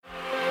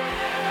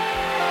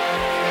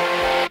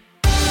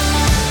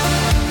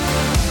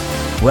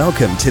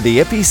Welcome to the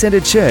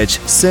Epicenter Church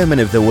Sermon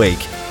of the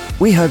Week.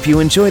 We hope you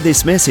enjoy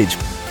this message.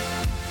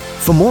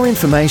 For more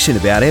information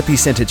about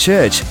Epicenter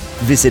Church,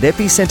 visit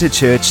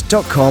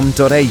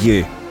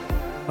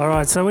epicenterchurch.com.au. All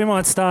right, so we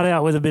might start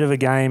out with a bit of a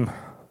game,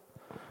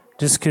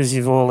 just because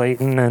you've all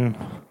eaten and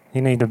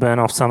you need to burn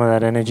off some of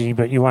that energy,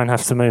 but you won't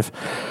have to move.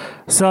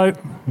 So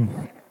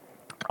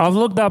I've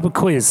looked up a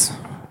quiz,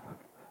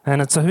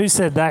 and it's a Who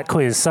Said That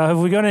quiz. So have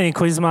we got any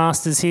quiz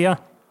masters here?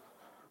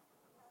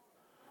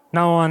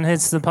 No one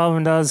heads to the pub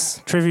and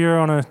does trivia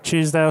on a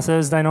Tuesday or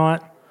Thursday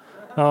night?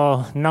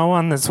 Oh, no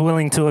one that's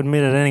willing to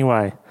admit it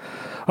anyway.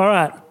 All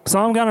right, so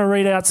I'm going to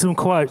read out some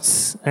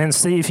quotes and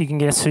see if you can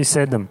guess who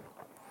said them.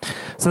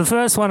 So the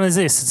first one is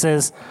this. It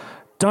says,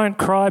 "Don't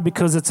cry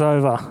because it's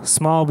over.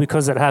 Smile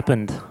because it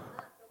happened."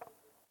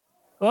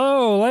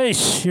 Oh,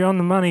 leash, you're on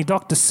the money.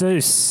 Dr.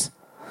 Seuss.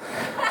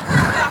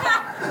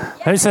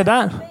 Who said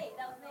that?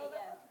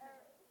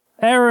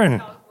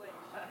 Aaron.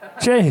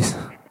 Jeez.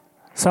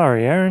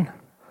 Sorry, Aaron.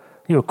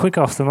 You were quick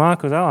off the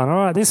mark with that one. All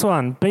right, this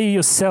one. Be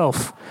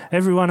yourself.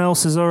 Everyone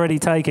else is already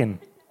taken.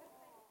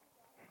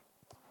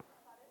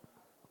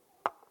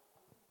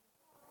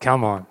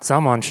 Come on,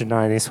 someone should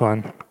know this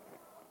one.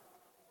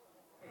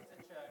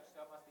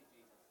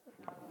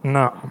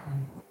 No.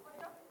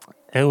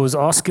 It was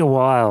Oscar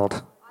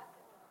Wilde.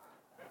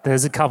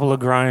 There's a couple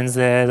of groans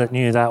there that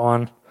knew that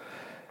one.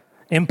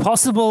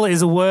 Impossible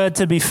is a word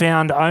to be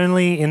found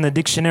only in the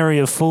dictionary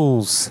of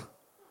fools.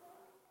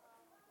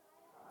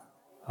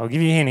 I'll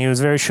give you a hint, he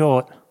was very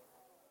short.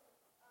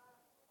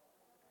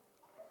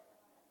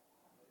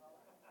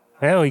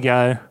 There we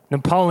go.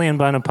 Napoleon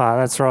Bonaparte,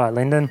 that's right,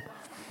 Lyndon.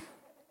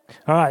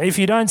 All right, if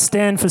you don't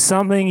stand for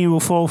something, you will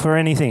fall for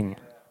anything.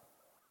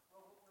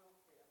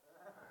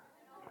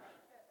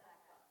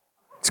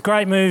 It's a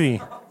great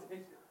movie.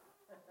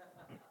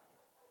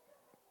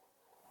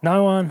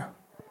 No one?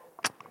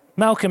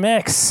 Malcolm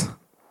X.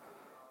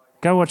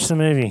 Go watch the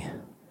movie.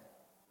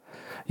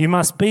 You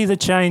must be the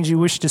change you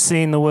wish to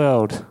see in the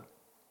world.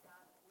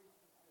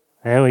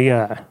 There we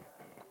go.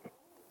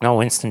 Not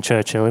Winston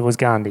Churchill, it was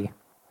Gandhi.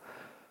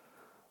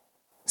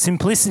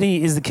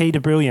 Simplicity is the key to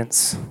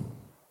brilliance.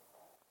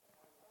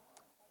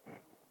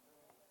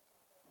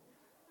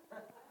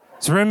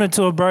 It's rumoured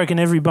to have broken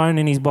every bone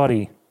in his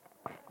body.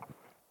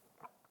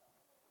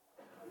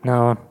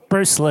 No,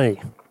 Bruce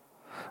Lee.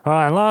 All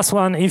right, last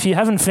one. If you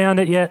haven't found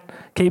it yet,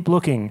 keep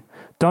looking.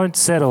 Don't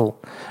settle.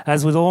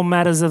 As with all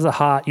matters of the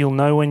heart, you'll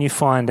know when you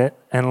find it.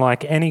 And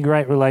like any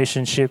great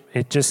relationship,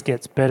 it just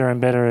gets better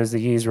and better as the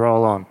years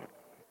roll on.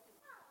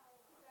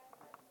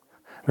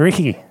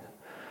 Ricky.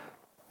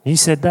 You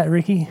said that,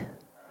 Ricky?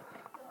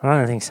 I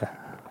don't think so.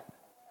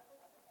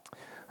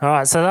 All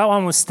right, so that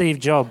one was Steve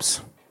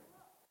Jobs.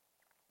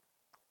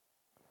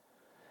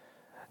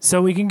 So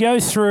we can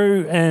go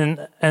through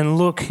and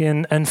look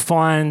and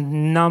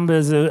find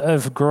numbers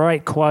of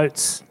great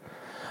quotes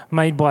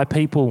made by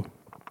people.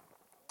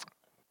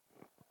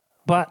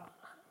 But,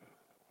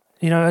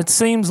 you know, it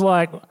seems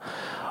like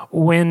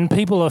when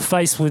people are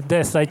faced with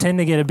death, they tend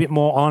to get a bit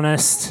more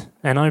honest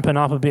and open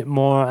up a bit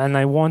more, and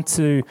they want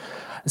to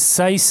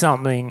say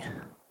something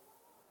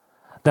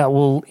that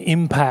will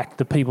impact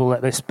the people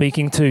that they're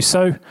speaking to.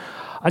 So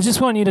I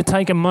just want you to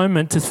take a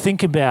moment to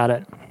think about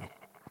it.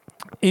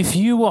 If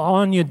you were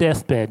on your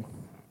deathbed,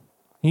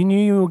 you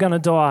knew you were going to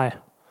die,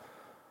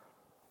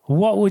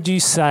 what would you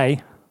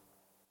say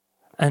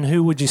and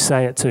who would you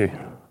say it to?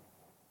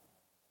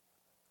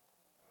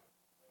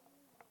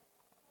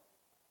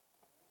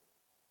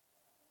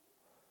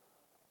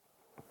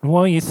 And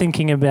while you're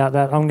thinking about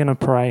that, I'm going to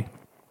pray.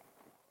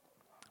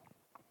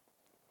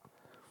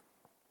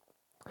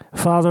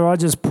 Father, I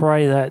just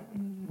pray that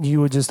you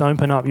would just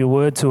open up your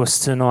word to us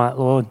tonight,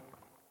 Lord.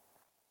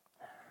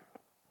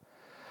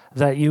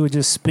 That you would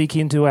just speak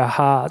into our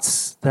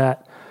hearts,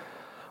 that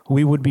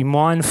we would be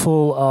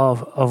mindful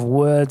of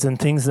words and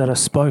things that are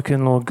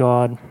spoken, Lord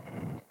God,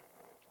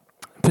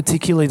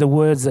 particularly the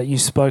words that you've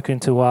spoken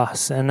to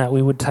us, and that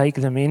we would take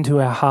them into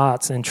our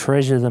hearts and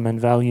treasure them and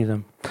value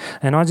them.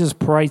 And I just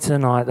pray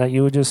tonight that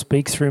you would just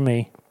speak through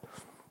me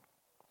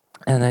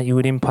and that you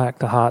would impact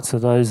the hearts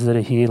of those that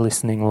are here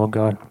listening, Lord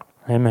God.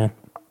 Amen.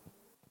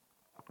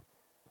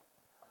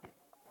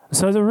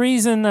 So the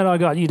reason that I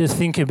got you to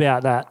think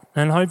about that,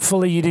 and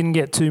hopefully you didn't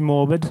get too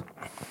morbid,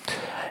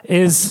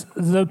 is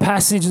the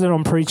passage that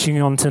I'm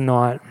preaching on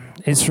tonight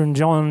is from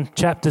John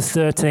chapter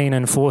 13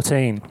 and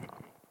 14.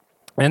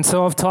 And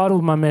so I've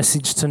titled my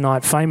message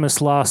tonight,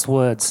 Famous Last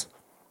Words.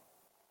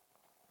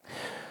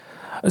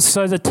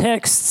 So the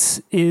text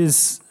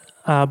is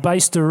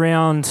based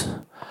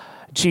around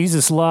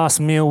Jesus' last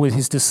meal with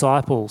his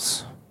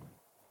disciples.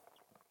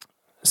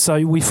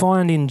 So we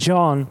find in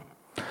John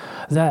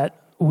that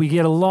we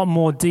get a lot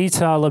more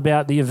detail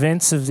about the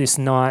events of this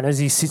night as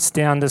he sits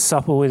down to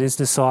supper with his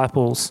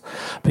disciples,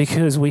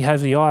 because we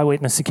have the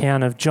eyewitness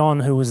account of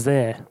John who was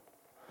there.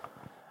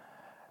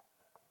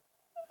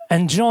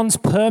 And John's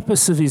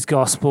purpose of his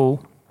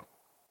gospel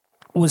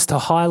was to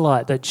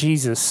highlight that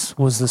Jesus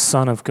was the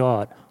Son of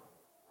God.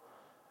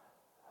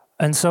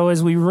 And so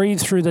as we read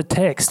through the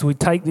text, we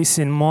take this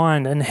in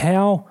mind, and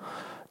how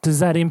does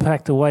that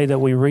impact the way that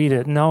we read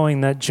it, knowing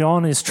that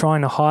John is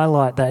trying to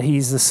highlight that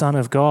he's the Son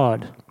of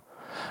God?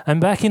 And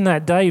back in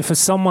that day, for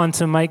someone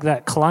to make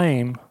that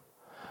claim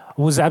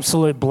was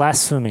absolute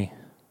blasphemy.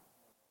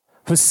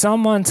 For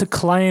someone to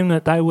claim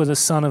that they were the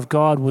Son of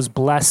God was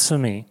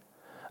blasphemy,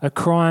 a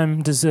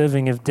crime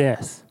deserving of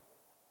death.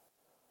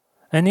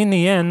 And in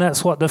the end,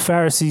 that's what the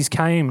Pharisees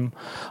came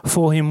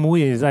for him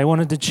with. They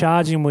wanted to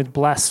charge him with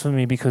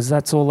blasphemy because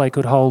that's all they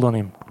could hold on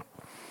him.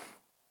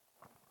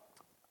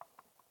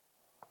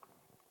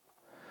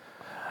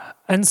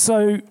 And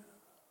so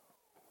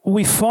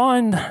we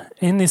find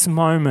in this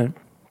moment,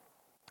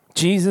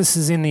 Jesus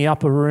is in the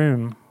upper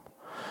room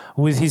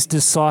with his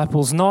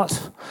disciples,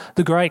 not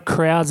the great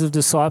crowds of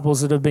disciples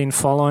that have been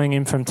following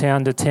him from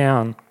town to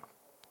town,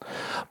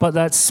 but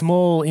that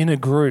small inner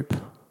group,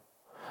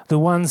 the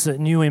ones that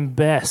knew him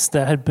best,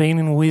 that had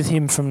been with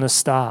him from the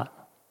start.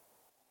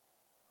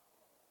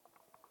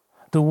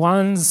 The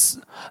ones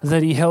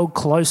that he held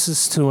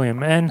closest to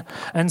him.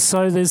 And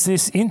so there's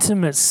this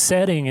intimate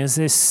setting as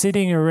they're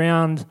sitting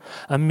around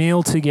a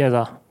meal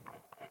together.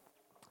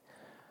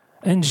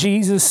 And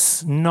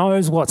Jesus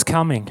knows what's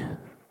coming.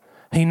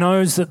 He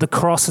knows that the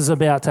cross is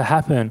about to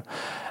happen.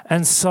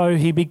 And so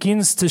he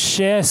begins to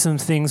share some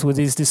things with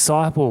his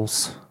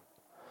disciples.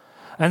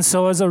 And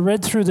so as I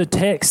read through the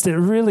text, it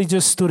really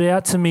just stood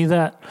out to me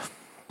that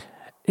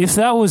if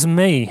that was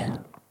me,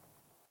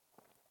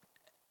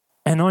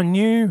 and I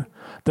knew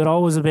that I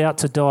was about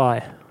to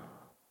die,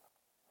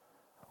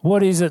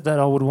 what is it that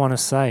I would want to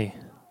say?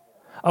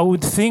 I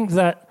would think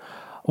that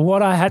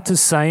what I had to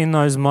say in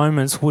those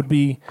moments would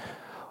be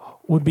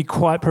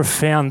quite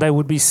profound. They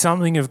would be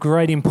something of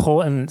great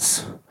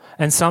importance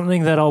and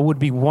something that I would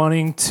be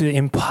wanting to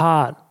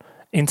impart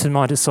into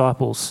my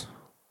disciples.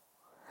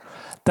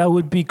 They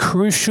would be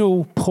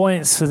crucial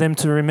points for them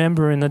to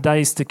remember in the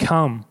days to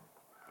come,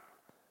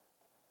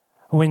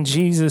 when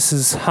Jesus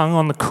is hung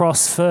on the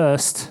cross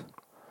first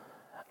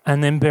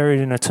and then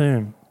buried in a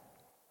tomb.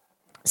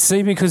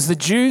 See, because the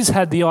Jews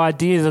had the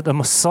idea that the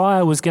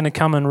Messiah was going to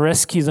come and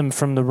rescue them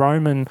from the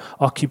Roman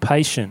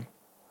occupation.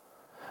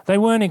 They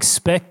weren't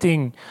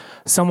expecting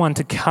someone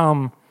to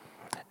come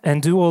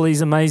and do all these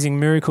amazing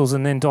miracles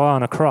and then die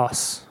on a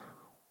cross.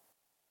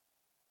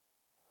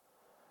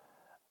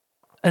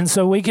 And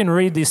so we can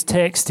read this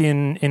text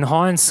in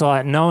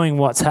hindsight, knowing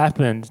what's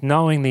happened,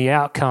 knowing the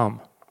outcome.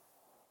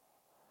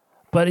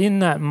 But in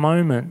that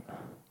moment,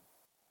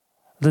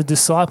 the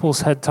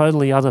disciples had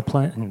totally other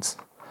plans.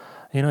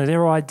 You know,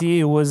 their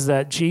idea was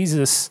that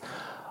Jesus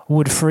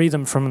would free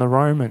them from the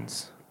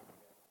Romans.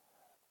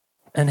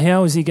 And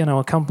how is he going to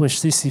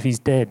accomplish this if he's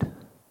dead?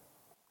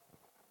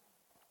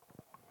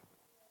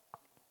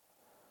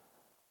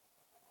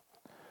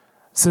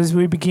 So as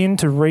we begin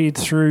to read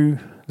through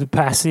the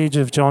passage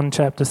of John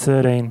chapter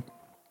 13,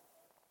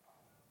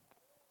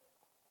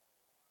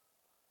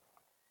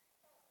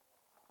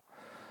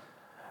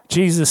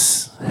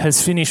 Jesus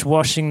has finished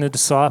washing the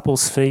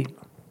disciples' feet.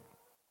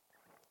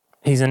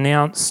 He's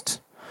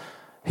announced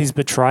his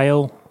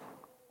betrayal,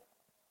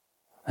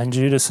 and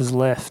Judas has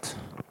left.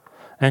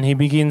 And he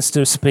begins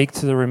to speak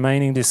to the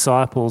remaining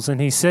disciples.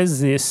 And he says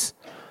this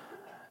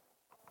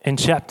in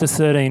chapter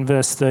 13,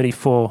 verse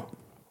 34.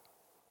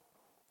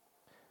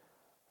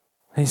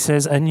 He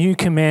says, "A new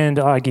command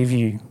I give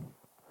you,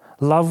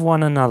 love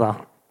one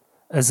another.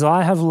 As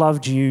I have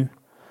loved you,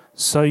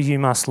 so you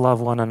must love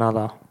one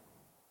another."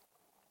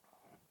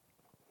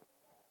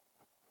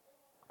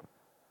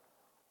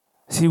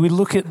 See, we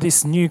look at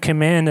this new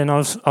command, and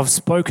I've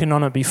spoken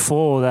on it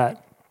before,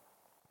 that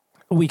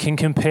we can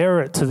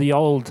compare it to the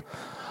old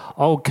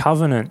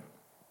covenant,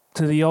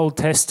 to the Old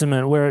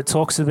Testament, where it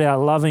talks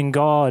about loving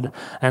God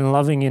and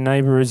loving your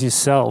neighbor as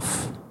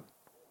yourself.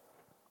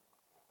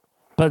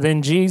 But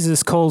then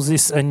Jesus calls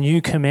this a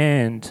new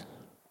command.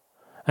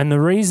 And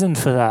the reason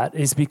for that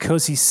is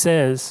because he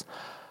says,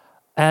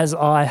 "As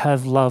I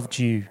have loved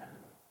you."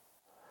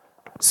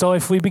 So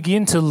if we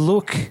begin to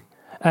look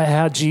at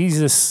how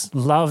Jesus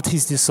loved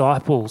his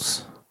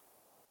disciples,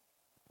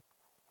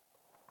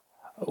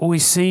 we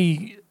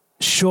see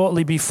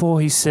shortly before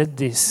he said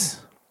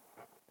this,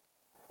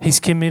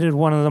 he's committed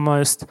one of the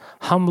most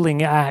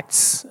humbling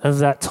acts of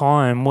that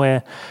time,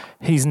 where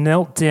he's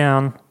knelt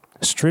down,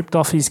 stripped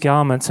off his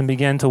garments, and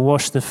began to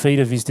wash the feet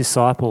of his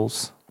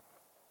disciples.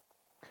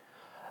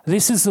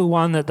 This is the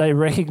one that they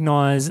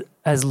recognize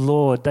as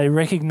Lord. They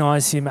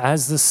recognize him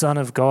as the Son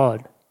of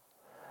God,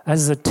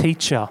 as a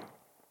teacher,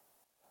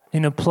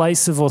 in a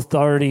place of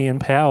authority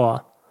and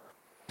power.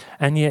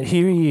 And yet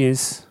here he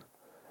is,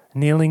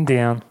 kneeling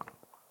down,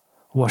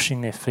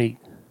 washing their feet.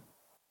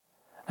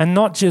 And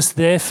not just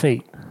their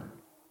feet.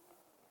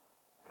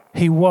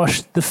 He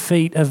washed the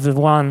feet of the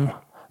one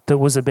that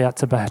was about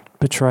to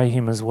betray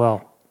him as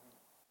well.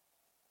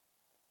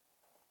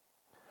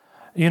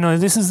 You know,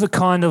 this is the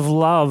kind of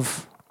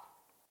love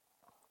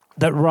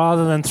that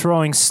rather than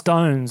throwing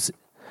stones,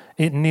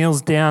 it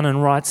kneels down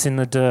and writes in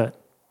the dirt.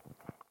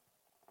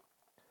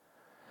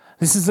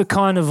 This is the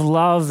kind of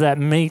love that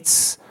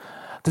meets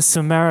the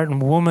Samaritan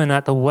woman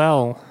at the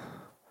well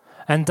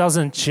and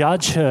doesn't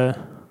judge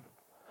her,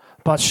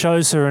 but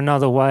shows her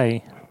another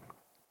way.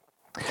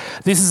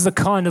 This is the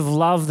kind of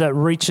love that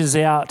reaches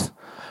out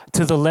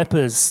to the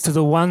lepers, to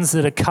the ones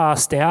that are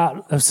cast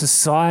out of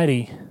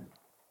society.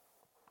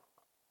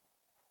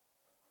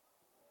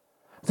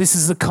 This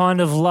is the kind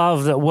of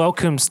love that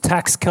welcomes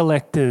tax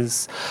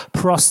collectors,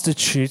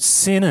 prostitutes,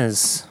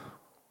 sinners.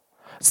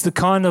 It's the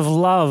kind of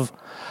love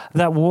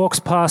that walks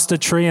past a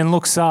tree and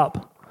looks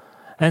up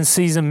and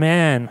sees a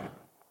man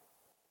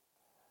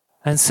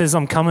and says,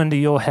 I'm coming to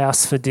your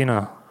house for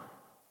dinner.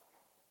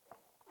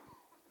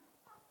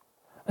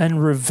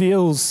 And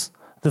reveals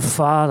the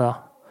Father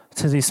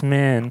to this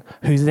man,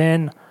 who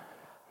then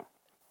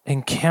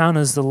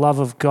encounters the love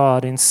of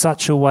God in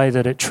such a way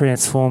that it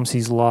transforms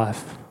his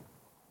life.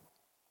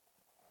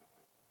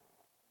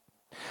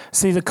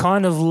 See, the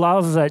kind of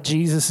love that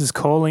Jesus is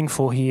calling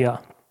for here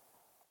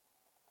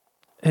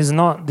is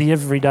not the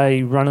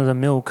everyday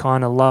run-of-the-mill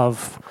kind of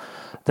love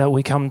that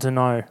we come to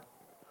know.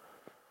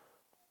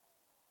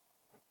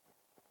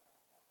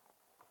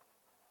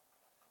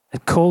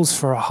 It calls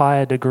for a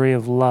higher degree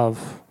of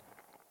love.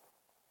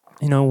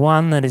 You know,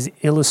 one that is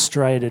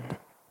illustrated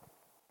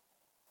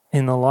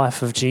in the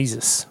life of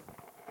Jesus.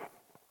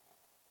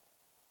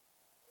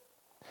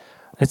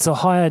 It's a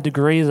higher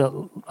degree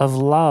of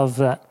love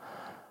that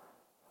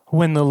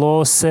when the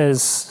law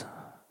says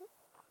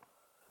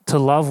to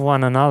love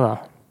one another,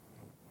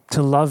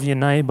 to love your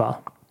neighbour,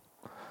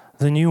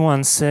 the new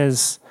one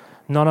says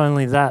not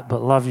only that,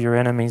 but love your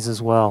enemies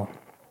as well.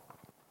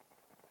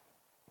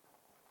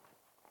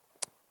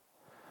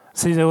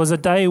 See, there was a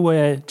day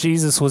where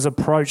Jesus was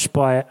approached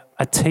by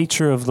a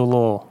teacher of the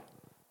law.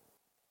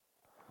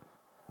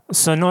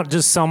 So not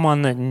just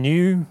someone that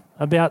knew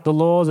about the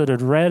law, that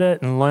had read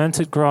it and learnt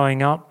it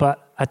growing up,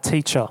 but a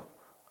teacher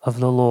of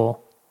the law.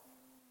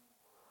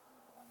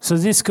 So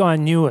this guy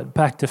knew it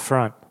back to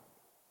front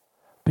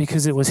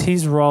because it was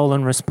his role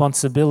and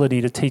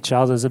responsibility to teach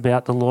others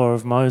about the law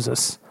of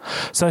Moses.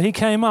 So he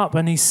came up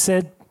and he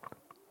said,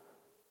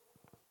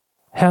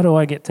 how do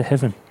I get to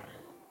heaven?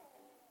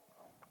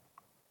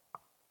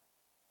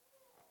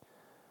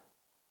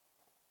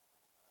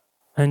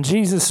 And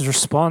Jesus'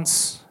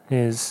 response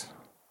is,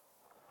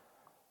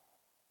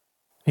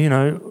 he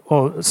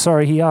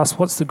asked,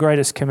 what's the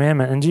greatest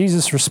commandment? And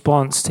Jesus'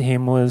 response to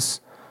him was,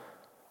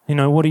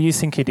 what do you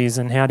think it is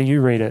and how do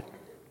you read it?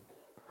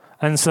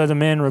 And so the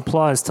man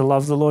replies, to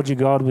love the Lord your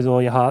God with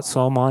all your heart,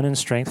 soul, mind and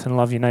strength, and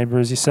love your neighbour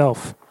as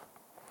yourself.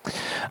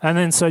 And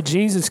then so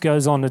Jesus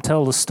goes on to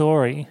tell the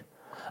story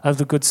of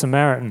the Good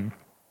Samaritan.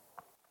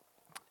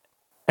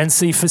 And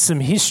see, for some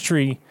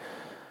history,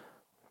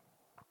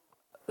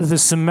 the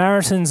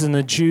Samaritans and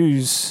the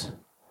Jews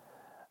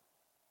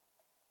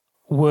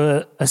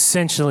were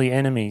essentially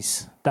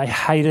enemies. They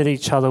hated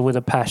each other with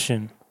a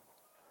passion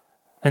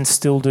and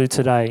still do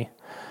today.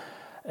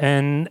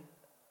 And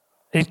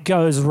it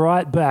goes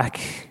right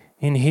back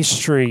in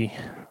history,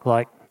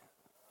 like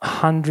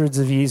hundreds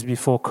of years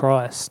before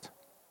Christ.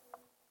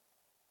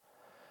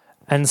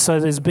 And so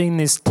there's been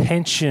this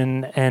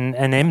tension and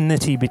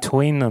enmity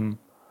between them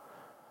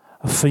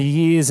for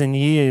years and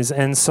years.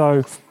 And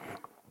so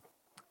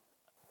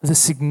the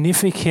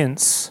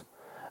significance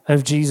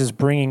of Jesus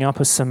bringing up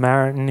a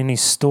Samaritan in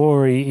his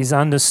story is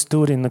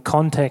understood in the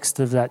context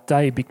of that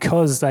day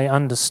because they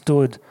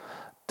understood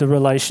the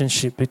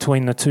relationship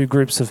between the two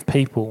groups of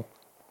people.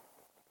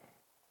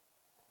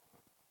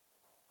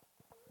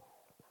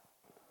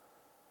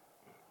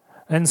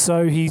 And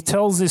so he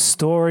tells this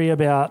story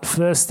about,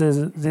 first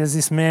there's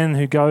this man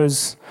who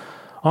goes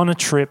on a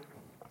trip,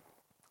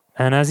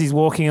 and as he's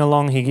walking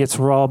along he gets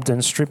robbed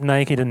and stripped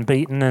naked and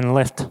beaten and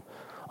left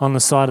on the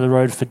side of the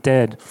road for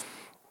dead.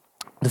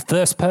 The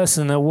first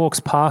person that walks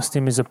past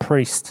him is a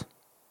priest.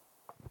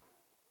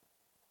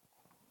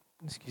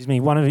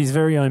 One of his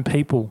very own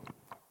people.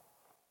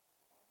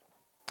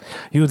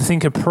 You would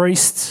think a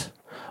priest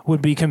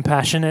would be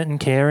compassionate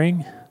and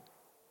caring,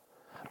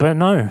 but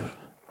no,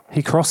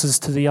 he crosses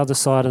to the other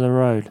side of the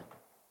road.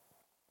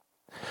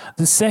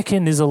 The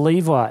second is a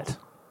Levite,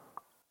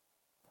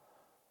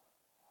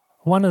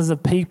 one of the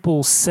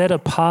people set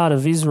apart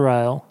of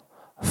Israel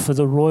for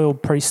the royal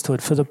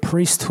priesthood, for the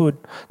priesthood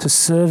to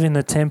serve in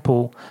the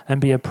temple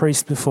and be a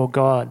priest before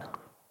God.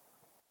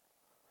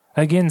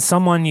 Again,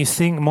 someone you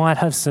think might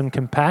have some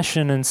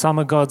compassion and some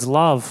of God's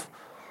love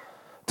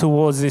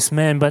towards this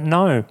man, but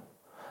no,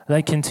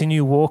 they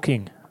continue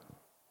walking.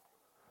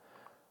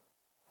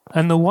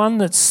 And the one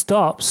that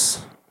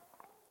stops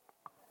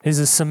is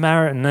a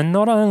Samaritan. And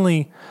not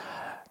only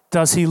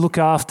does he look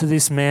after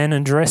this man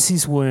and dress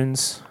his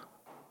wounds,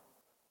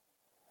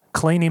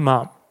 clean him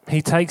up,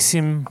 he takes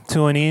him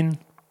to an inn,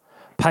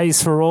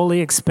 pays for all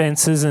the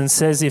expenses and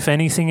says, if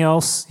anything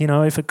else,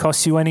 if it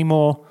costs you any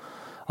more,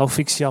 I'll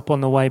fix you up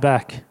on the way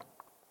back.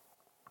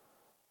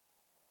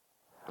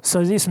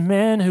 So this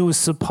man who was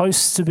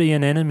supposed to be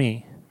an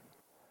enemy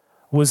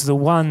was the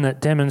one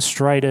that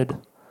demonstrated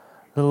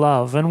the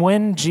love. And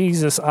when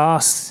Jesus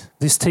asked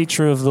this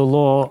teacher of the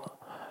law,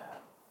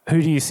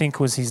 who do you think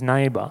was his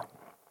neighbour?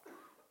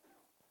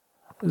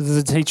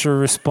 The teacher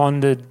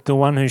responded, the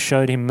one who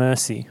showed him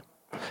mercy.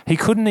 He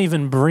couldn't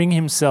even bring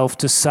himself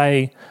to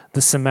say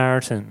the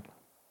Samaritan.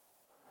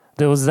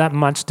 There was that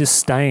much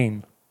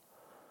disdain.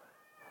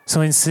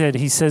 So instead,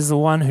 he says the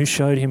one who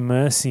showed him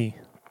mercy.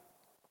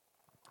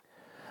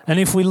 And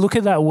if we look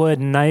at that word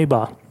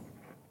neighbor,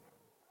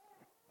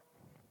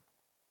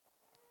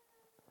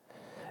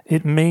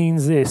 it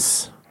means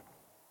this.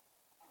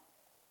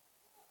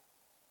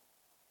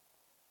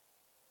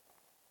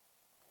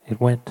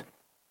 It went.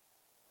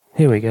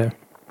 Here we go.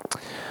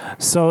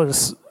 So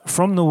it's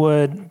from the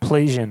word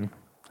plesian,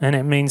 and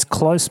it means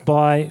close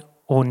by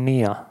or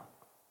near.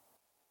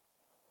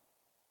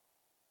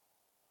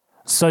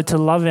 So to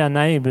love our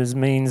neighbours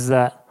means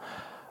that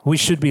we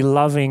should be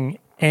loving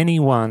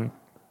anyone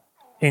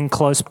in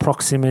close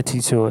proximity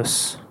to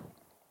us.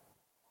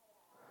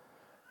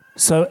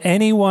 So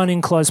anyone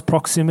in close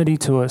proximity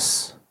to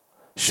us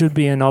should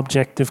be an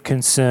object of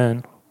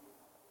concern,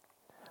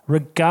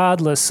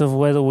 regardless of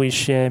whether we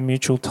share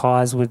mutual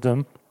ties with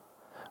them,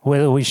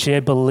 whether we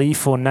share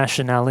belief or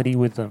nationality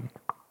with them.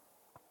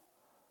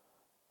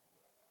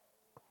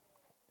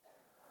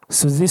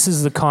 So this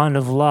is the kind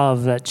of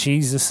love that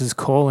Jesus is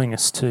calling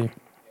us to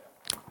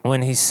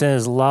when he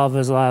says, love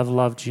as I have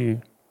loved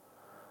you.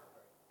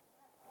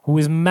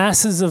 With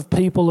masses of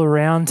people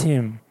around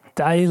him,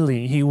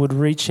 daily he would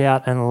reach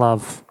out and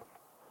love.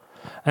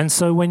 And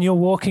so when you're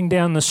walking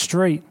down the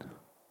street,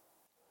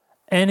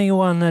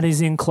 anyone that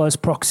is in close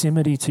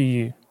proximity to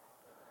you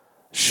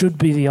should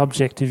be the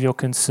object of your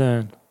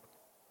concern,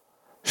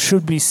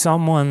 should be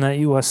someone that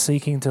you are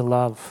seeking to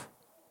love.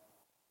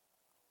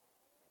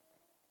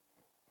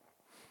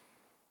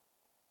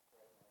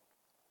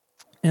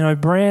 You know,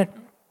 Brant,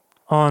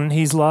 on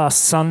his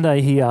last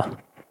Sunday here,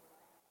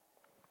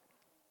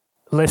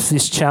 left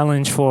this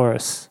challenge for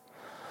us.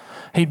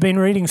 He'd been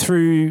reading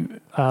through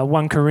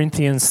 1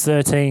 Corinthians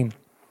 13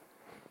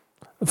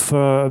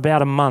 for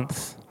about a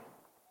month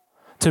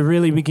to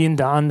really begin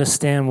to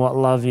understand what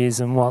love is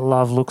and what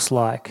love looks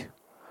like.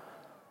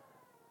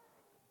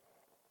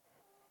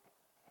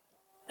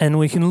 And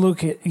we can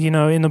look at,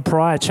 in the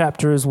prior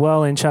chapter as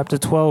well, in chapter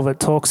 12, it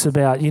talks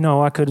about,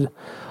 I could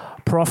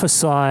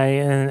prophesy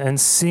and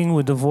sing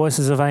with the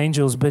voices of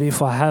angels, but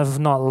if I have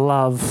not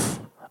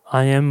love,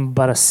 I am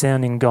but a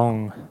sounding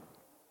gong.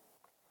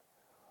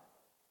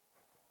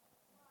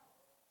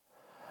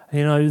 The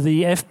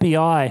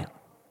FBI,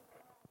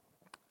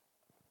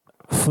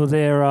 for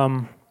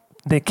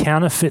their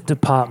counterfeit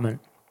department,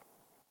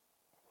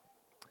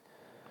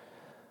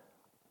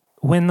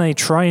 when they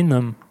train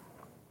them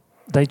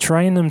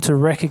to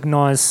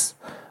recognize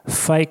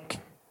fake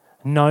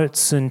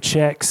notes and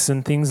checks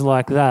and things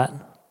like that,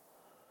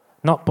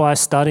 not by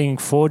studying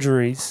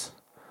forgeries,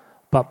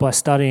 but by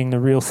studying the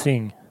real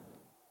thing.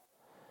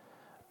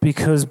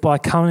 Because by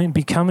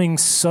becoming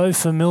so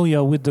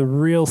familiar with the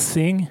real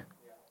thing,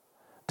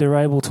 they're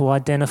able to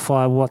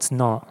identify what's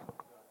not.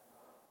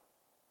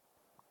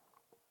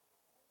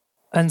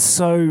 And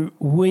so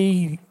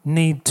we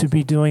need to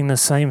be doing the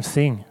same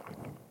thing.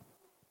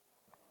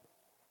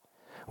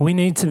 We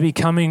need to be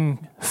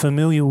becoming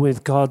familiar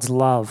with God's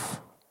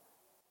love.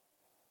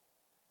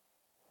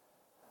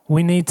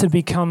 We need to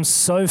become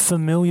so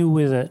familiar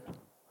with it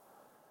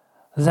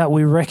that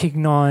we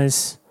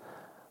recognize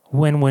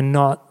when we're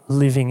not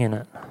living in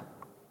it.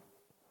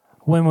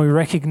 When we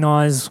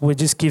recognize we're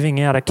just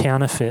giving out a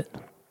counterfeit.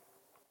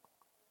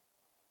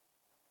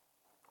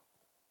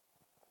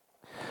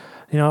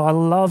 I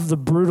love the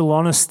brutal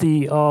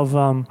honesty of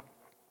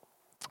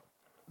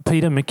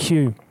Peter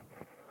McHugh.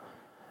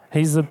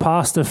 He's the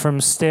pastor from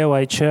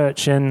Stairway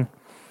Church, and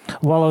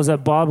while I was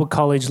at Bible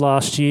college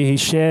last year, he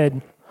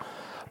shared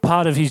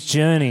part of his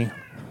journey.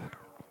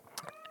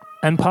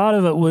 And part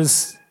of it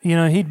was,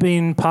 he'd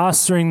been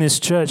pastoring this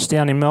church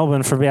down in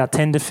Melbourne for about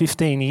 10 to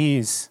 15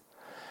 years.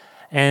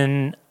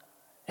 And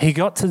he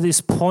got to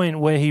this point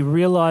where he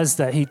realized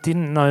that he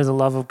didn't know the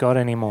love of God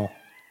anymore.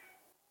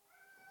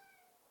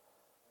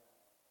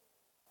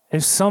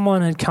 If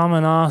someone had come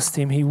and asked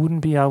him, he wouldn't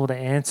be able to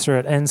answer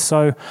it. And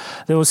so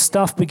there was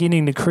stuff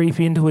beginning to creep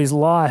into his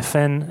life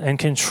and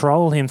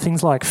control him,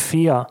 things like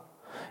fear,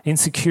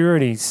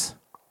 insecurities.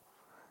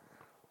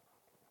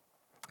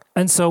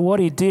 And so what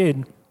he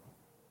did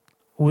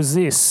was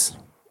this.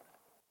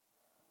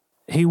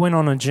 He went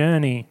on a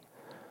journey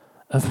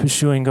of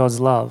pursuing God's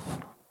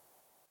love.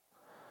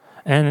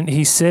 And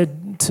he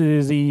said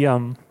to the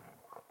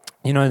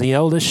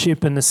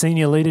eldership and the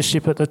senior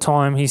leadership at the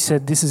time, he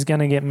said, this is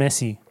going to get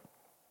messy.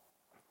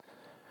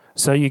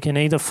 So you can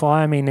either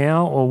fire me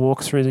now or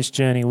walk through this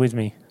journey with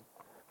me,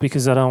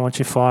 because I don't want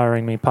you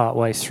firing me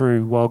partway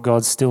through while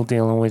God's still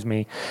dealing with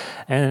me.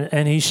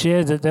 And he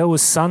shared that there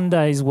was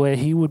Sundays where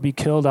he would be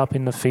curled up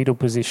in the fetal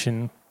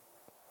position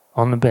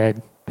on the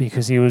bed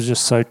because he was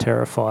just so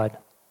terrified.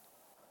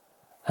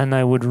 And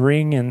they would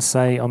ring and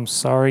say, I'm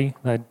sorry.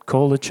 They'd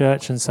call the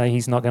church and say,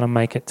 he's not going to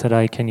make it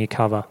today. Can you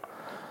cover?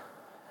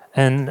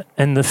 And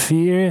the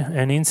fear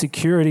and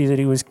insecurity that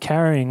he was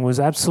carrying was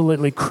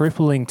absolutely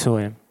crippling to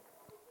him.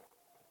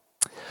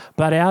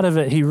 But out of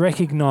it, he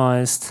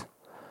recognized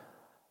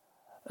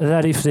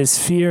that if there's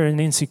fear and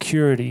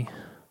insecurity,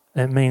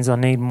 it means I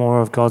need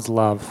more of God's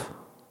love.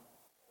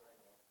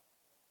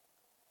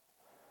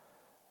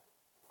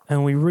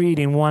 And we read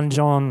in 1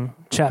 John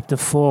chapter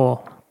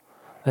 4,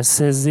 it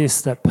says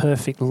this, that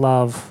perfect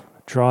love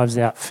drives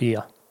out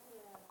fear.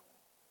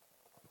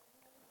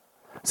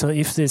 So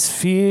if there's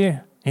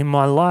fear in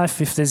my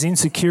life, if there's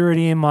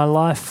insecurity in my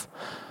life,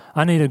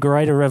 I need a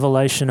greater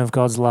revelation of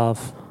God's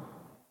love.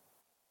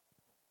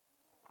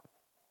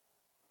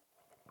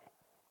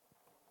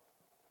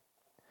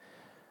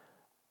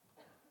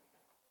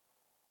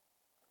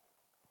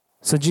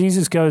 So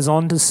Jesus goes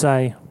on to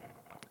say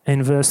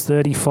in verse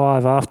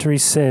 35, after he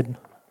said,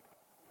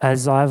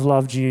 as I've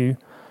loved you,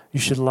 you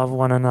should love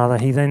one another.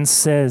 He then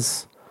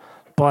says,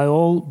 by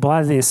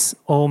this,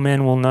 all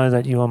men will know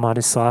that you are my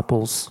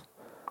disciples,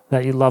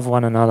 that you love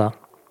one another.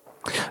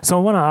 So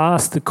I want to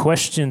ask the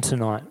question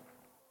tonight,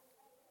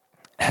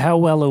 how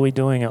well are we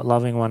doing at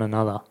loving one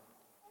another?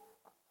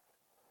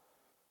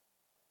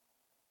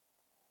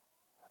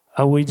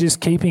 Are we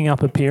just keeping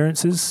up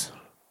appearances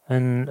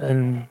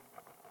and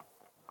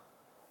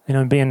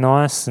being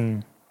nice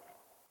and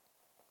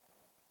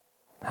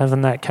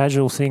having that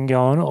casual thing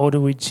going, or do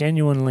we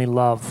genuinely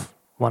love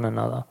one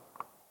another?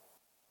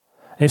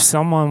 If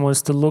someone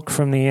was to look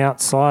from the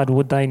outside,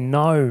 would they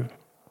know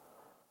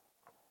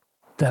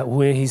that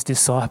we're his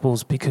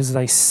disciples because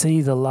they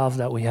see the love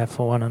that we have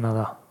for one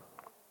another?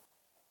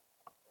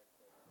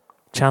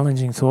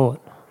 Challenging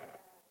thought.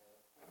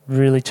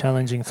 Really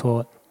challenging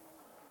thought.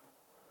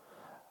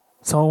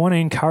 So I want to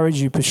encourage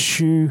you,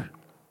 pursue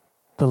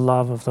the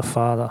love of the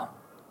Father.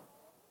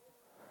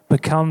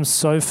 Become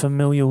so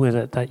familiar with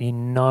it that you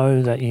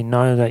know that you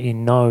know that you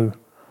know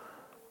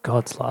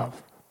God's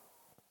love.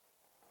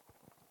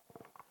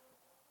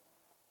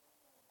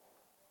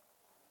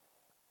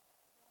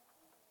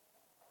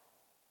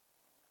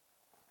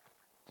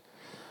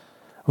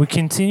 We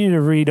continue to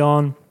read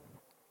on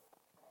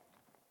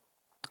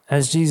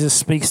as Jesus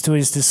speaks to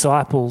his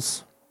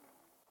disciples.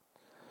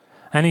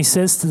 And he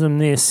says to them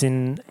this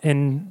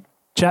in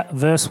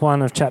verse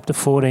 1 of chapter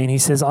 14. He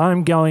says,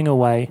 I'm going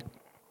away,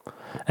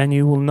 and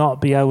you will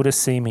not be able to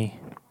see me.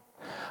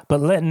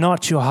 But let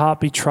not your heart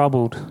be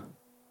troubled.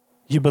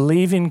 You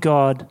believe in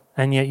God,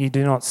 and yet you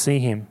do not see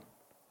him.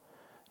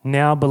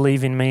 Now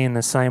believe in me in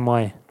the same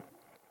way.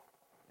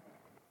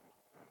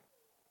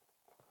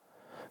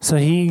 So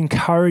he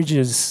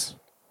encourages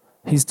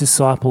his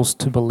disciples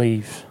to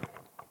believe.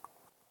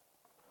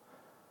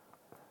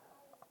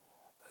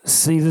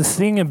 See, the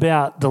thing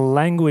about the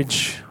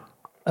language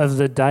of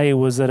the day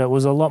was that it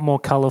was a lot more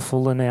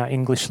colourful than our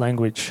English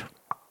language.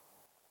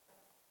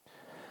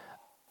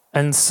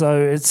 And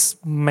so it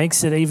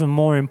makes it even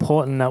more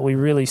important that we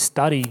really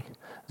study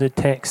the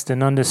text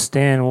and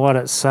understand what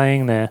it's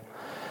saying there.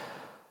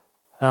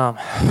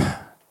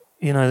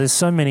 There's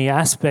so many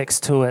aspects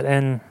to it.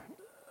 And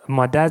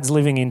my dad's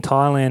living in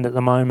Thailand at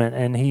the moment,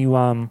 and he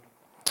was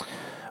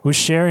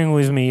sharing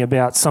with me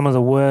about some of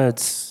the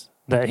words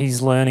that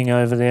he's learning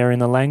over there in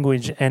the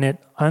language, and it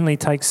only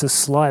takes a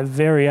slight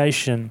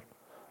variation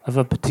of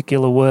a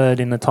particular word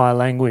in the Thai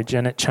language,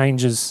 and it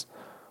changes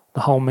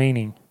the whole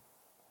meaning.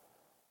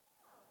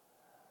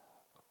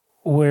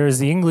 Whereas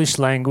the English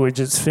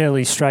language, it's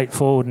fairly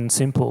straightforward and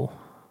simple.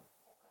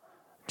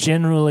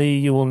 Generally,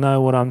 you will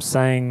know what I'm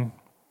saying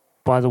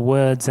by the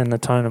words and the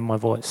tone of my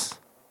voice.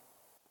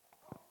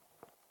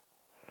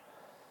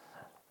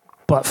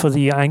 But for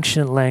the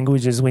ancient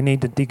languages, we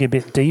need to dig a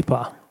bit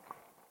deeper.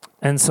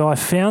 And so I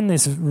found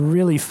this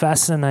really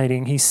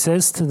fascinating. He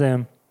says to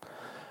them,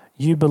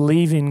 you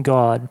believe in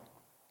God,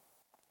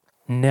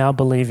 now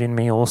believe in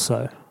me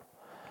also.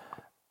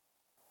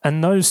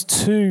 And those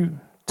two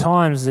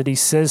times that he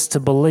says to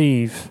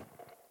believe,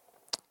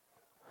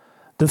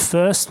 the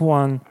first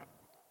one,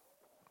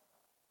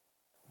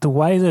 the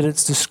way that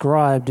it's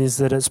described is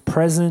that it's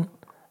present,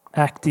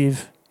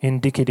 active,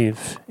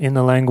 indicative in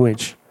the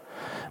language.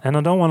 And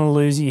I don't want to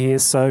lose you here,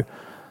 so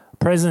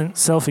present,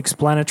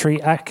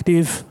 self-explanatory,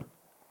 active,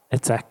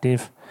 it's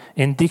active.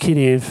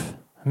 Indicative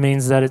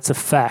means that it's a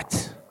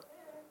fact.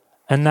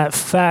 And that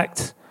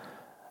fact,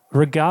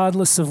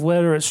 regardless of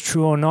whether it's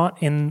true or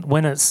not,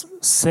 when it's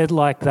said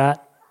like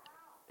that,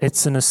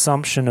 it's an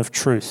assumption of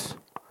truth.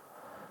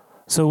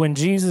 So when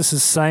Jesus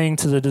is saying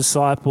to the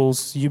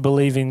disciples, you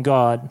believe in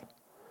God,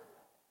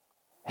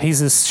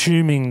 he's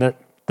assuming that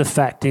the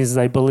fact is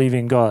they believe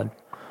in God.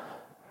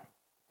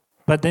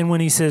 But then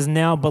when he says,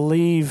 now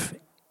believe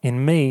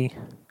in me,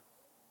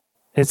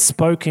 it's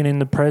spoken in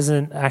the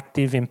present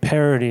active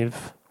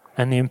imperative.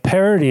 And the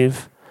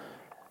imperative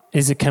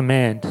is a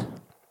command.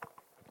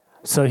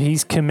 So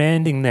he's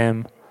commanding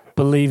them,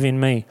 believe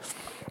in me.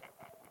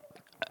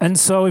 And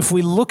so if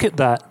we look at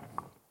that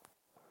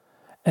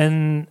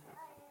and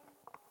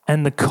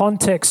the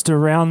context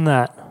around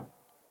that,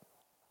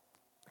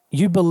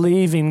 you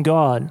believe in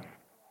God,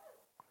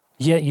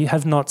 yet you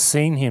have not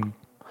seen him.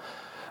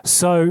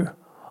 So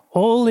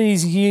all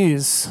these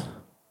years,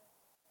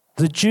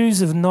 the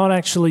Jews have not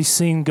actually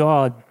seen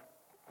God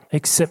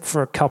except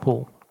for a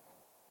couple.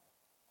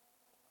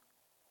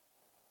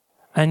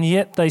 and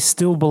yet they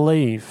still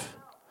believe.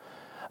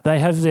 They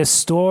have their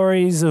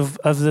stories of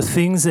the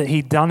things that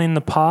he'd done in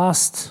the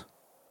past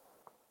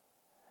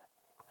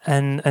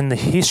and the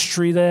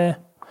history there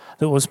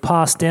that was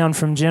passed down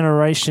from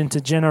generation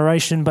to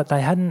generation, but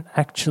they hadn't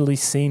actually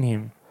seen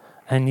him,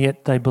 and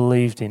yet they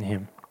believed in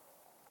him.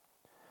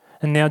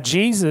 And now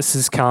Jesus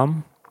has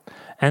come,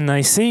 and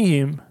they see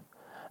him,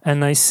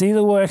 and they see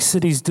the works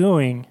that he's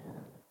doing,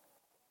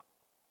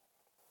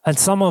 and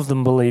some of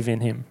them believe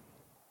in him.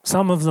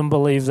 Some of them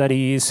believe that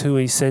he is who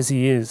he says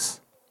he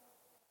is.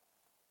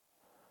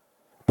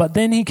 But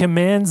then he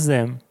commands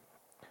them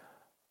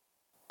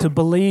to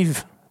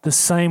believe the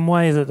same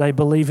way that they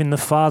believe in the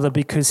Father,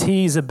 because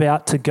he is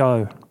about to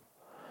go.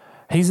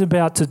 He's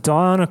about to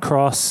die on a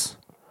cross,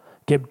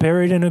 get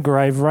buried in a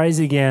grave, rise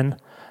again,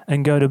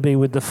 and go to be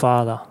with the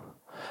Father.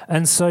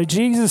 And so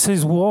Jesus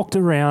has walked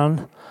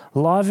around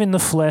live in the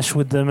flesh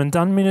with them and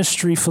done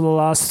ministry for the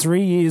last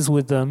 3 years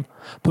with them,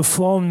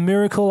 performed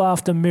miracle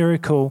after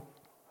miracle,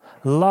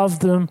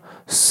 loved them,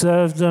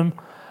 served them,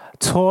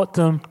 taught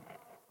them,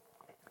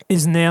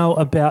 is now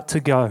about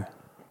to go.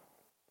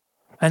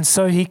 And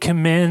so he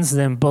commands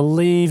them,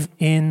 believe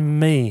in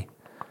me,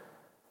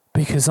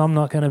 because I'm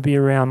not going to be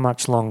around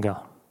much longer.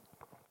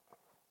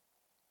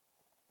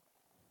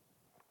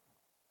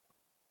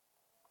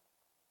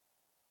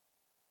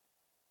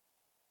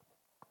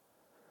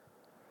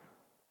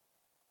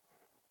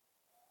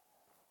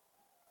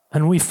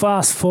 And we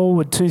fast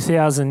forward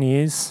 2,000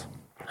 years,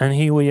 and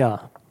here we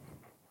are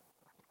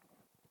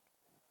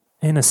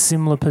in a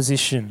similar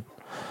position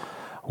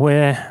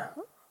where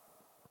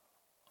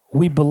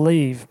we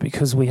believe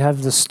because we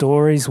have the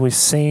stories, we've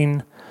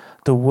seen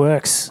the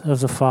works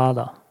of the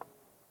Father,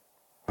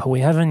 but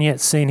we haven't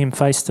yet seen him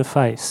face to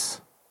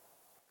face.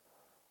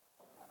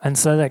 And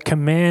so that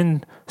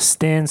command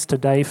stands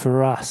today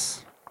for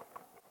us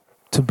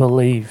to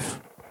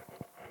believe.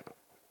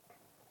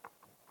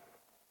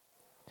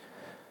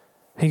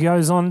 He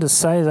goes on to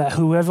say that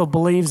whoever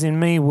believes in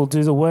me will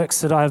do the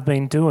works that I've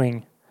been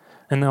doing,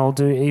 and they'll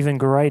do even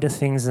greater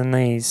things than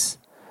these,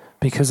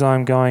 because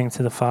I'm going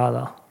to the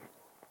Father.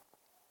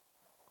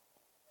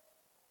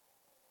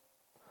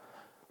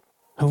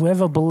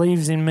 Whoever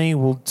believes in me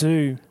will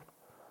do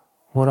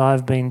what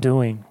I've been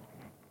doing.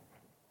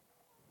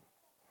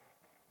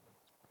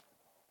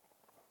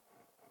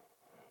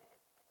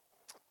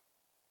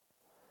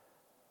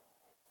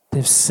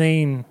 They've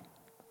seen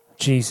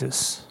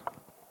Jesus.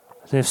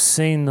 They've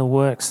seen the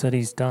works that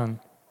he's done.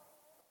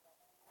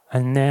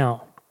 And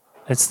now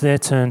it's their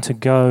turn to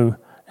go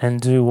and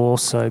do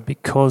also,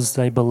 because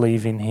they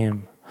believe in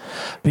him.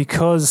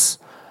 Because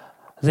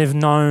they've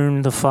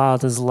known the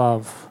Father's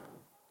love.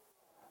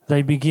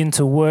 They begin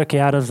to work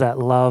out of that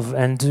love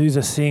and do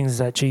the things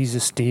that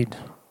Jesus did.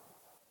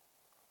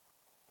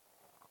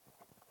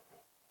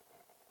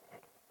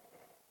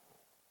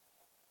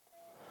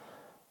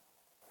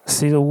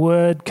 See, the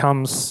word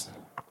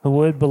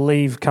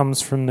believe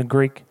comes from the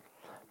Greek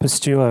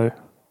pisteuo.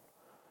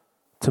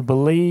 To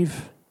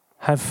believe,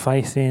 have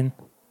faith in,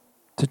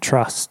 to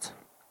trust.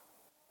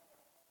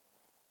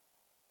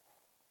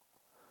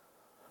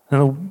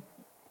 And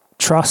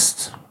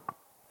trust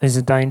is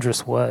a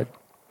dangerous word.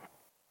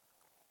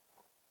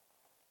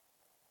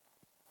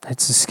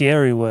 It's a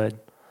scary word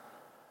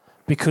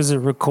because it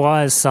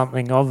requires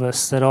something of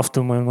us that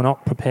often we're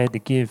not prepared to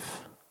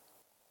give,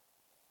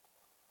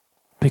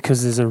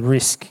 because there's a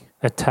risk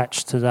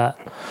attached to that.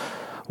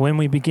 When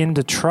we begin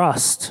to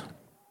trust,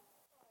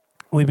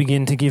 we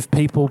begin to give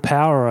people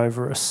power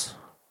over us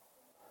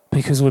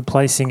because we're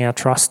placing our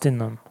trust in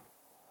them.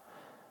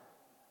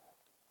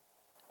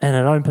 And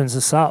it opens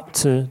us up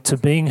to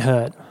being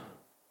hurt.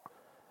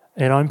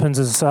 It opens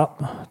us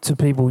up to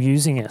people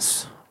using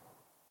us.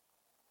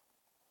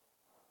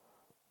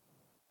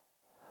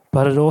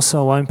 But it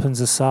also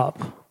opens us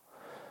up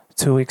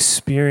to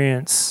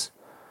experience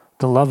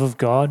the love of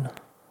God.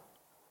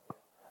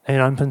 It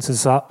opens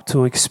us up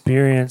to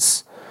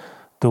experience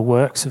the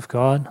works of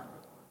God.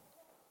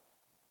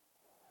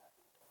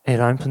 It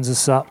opens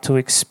us up to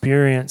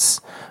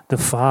experience the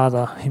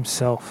Father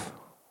himself.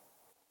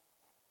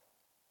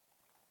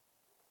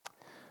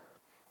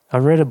 I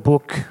read a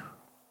book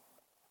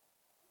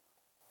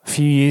a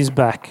few years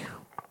back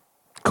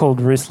called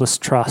Ruthless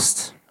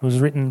Trust. It was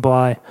written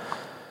by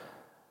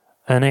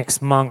an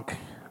ex-monk,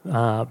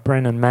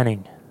 Brennan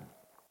Manning.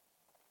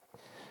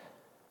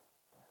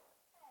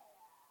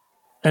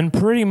 And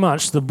pretty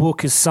much the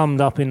book is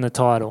summed up in the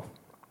title,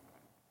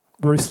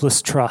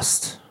 Ruthless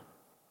Trust.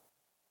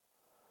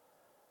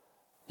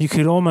 You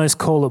could almost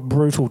call it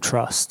brutal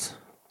trust,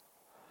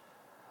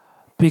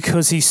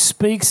 because he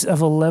speaks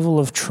of a level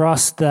of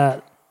trust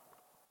that,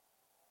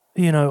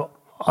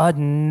 I'd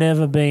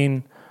never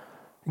been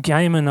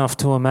game enough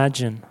to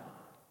imagine.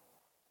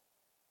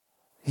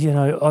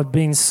 I'd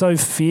been so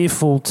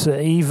fearful to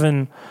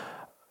even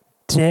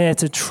dare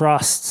to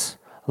trust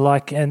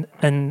like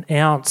an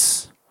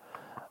ounce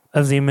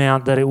of the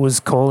amount that it was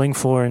calling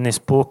for in this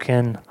book,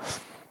 and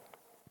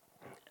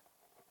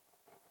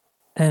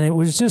it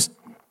was just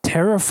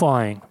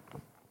terrifying,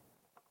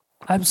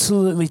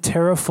 absolutely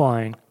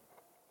terrifying.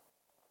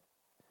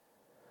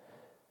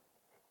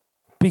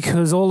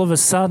 Because all of a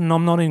sudden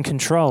I'm not in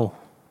control.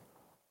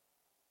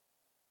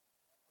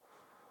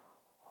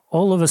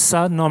 All of a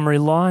sudden I'm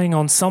relying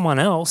on someone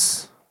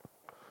else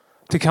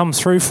to come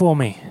through for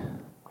me.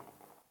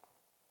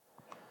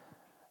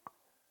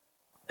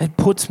 It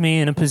puts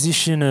me in a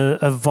position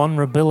of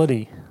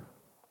vulnerability.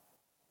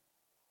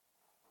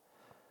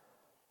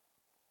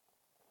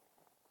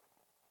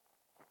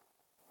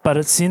 But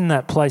it's in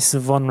that place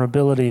of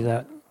vulnerability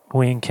that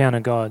we encounter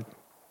God.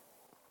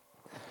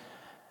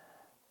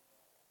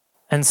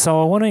 And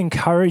so I want to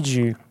encourage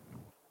you,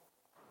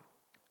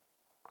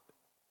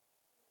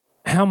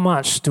 how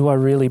much do I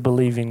really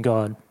believe in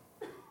God?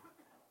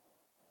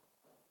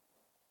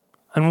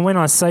 And when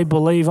I say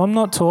believe, I'm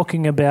not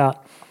talking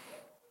about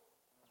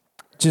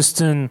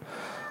just an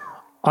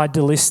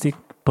idealistic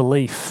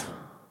belief.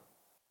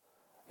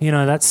 You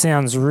know, that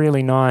sounds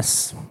really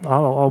nice.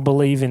 I'll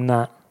believe in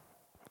that.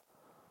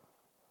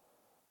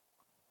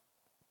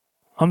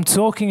 I'm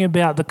talking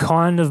about the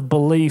kind of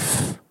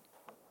belief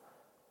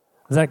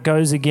that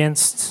goes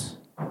against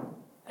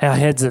our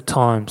heads at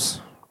times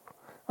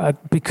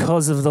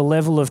because of the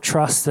level of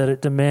trust that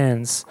it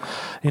demands.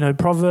 You know,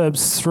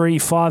 Proverbs 3,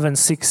 5 and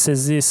 6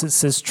 says this. It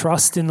says,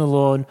 trust in the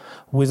Lord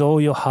with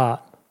all your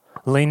heart.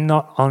 Lean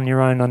not on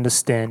your own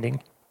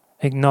understanding.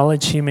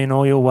 Acknowledge him in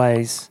all your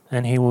ways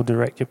and he will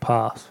direct your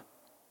path.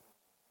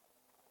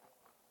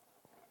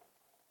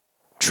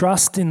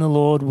 Trust in the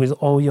Lord with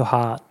all your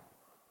heart.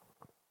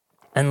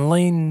 And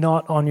lean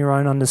not on your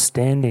own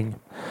understanding.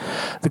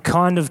 The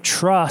kind of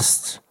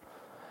trust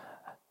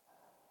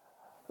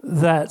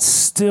that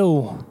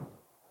still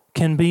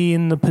can be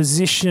in the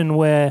position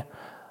where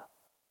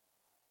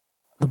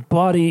the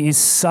body is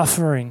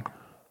suffering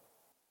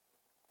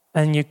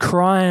and you're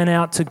crying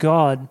out to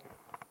God,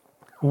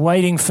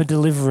 waiting for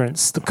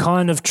deliverance. The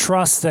kind of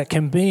trust that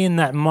can be in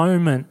that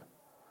moment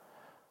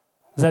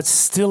that's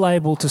still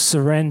able to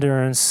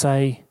surrender and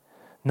say,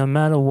 no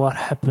matter what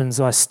happens,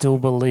 I still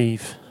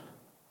believe.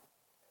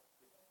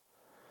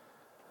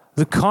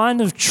 The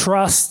kind of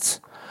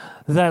trust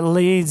that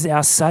leads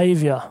our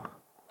Saviour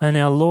and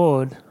our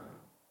Lord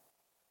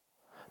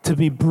to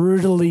be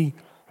brutally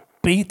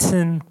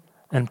beaten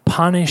and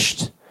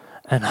punished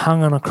and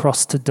hung on a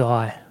cross to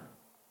die.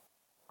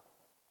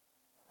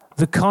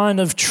 The kind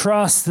of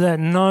trust that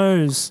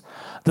knows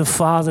the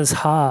Father's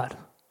heart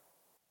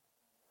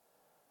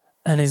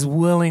and is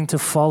willing to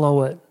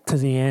follow it to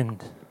the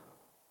end.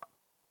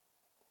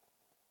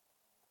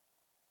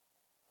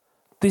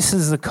 This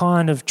is the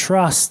kind of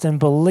trust and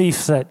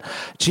belief that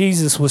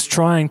Jesus was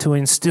trying to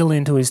instill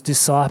into his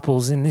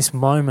disciples in this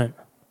moment.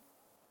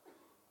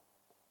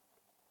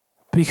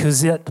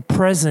 Because at the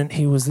present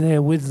he was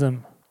there with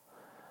them,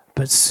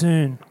 but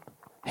soon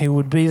he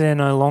would be there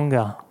no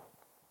longer.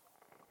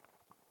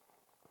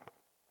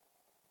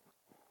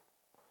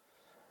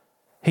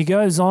 He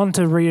goes on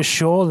to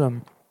reassure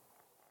them.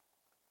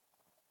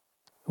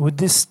 With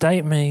this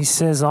statement, he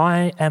says,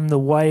 I am the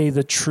way,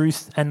 the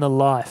truth, and the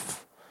life.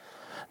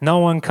 No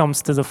one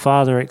comes to the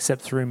Father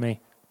except through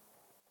me.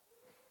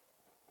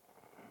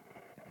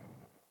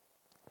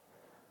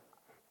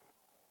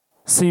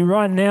 See,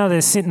 right now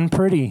they're sitting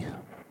pretty.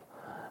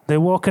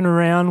 They're walking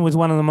around with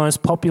one of the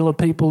most popular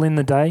people in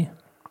the day.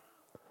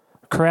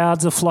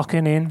 Crowds are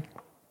flocking in.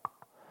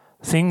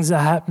 Things are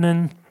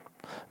happening.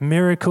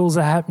 Miracles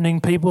are happening.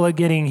 People are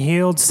getting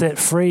healed, set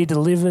free,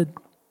 delivered.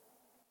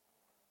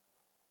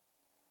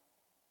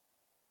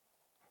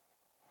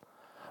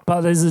 But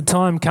there's a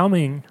time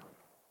coming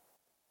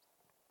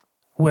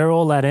where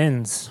all that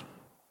ends,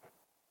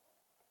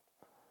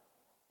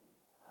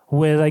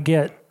 where they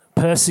get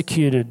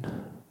persecuted,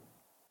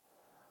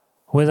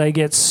 where they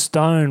get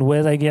stoned,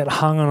 where they get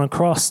hung on a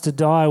cross to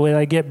die, where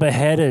they get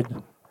beheaded,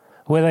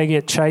 where they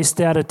get chased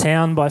out of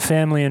town by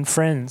family and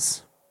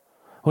friends,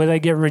 where they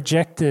get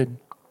rejected.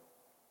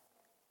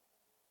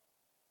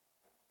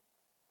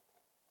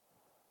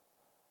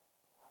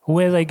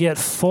 Where they get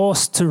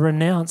forced to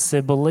renounce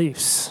their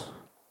beliefs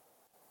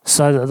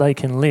so that they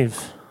can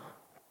live.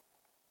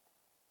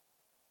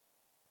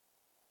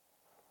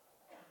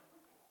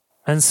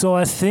 And so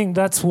I think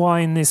that's why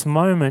in this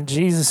moment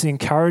Jesus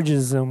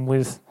encourages them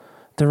with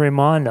the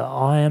reminder,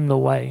 I am the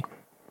way,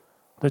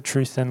 the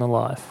truth and the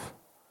life.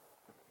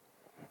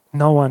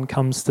 No one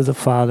comes to the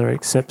Father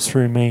except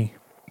through me.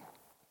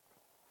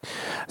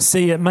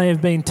 See, it may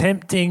have been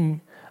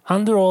tempting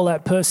under all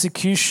that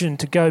persecution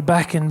to go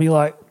back and be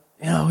like,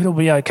 you know, it'll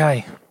be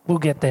okay. We'll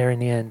get there in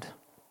the end.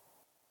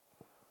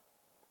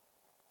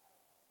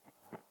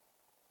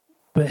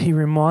 But he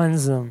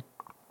reminds them,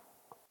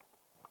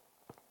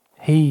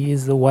 he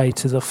is the way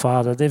to the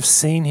Father. They've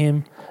seen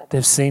him,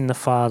 they've seen the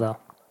Father.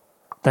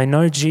 They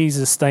know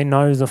Jesus, they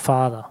know the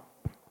Father.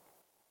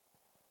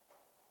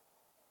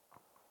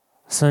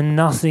 So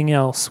nothing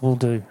else will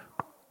do.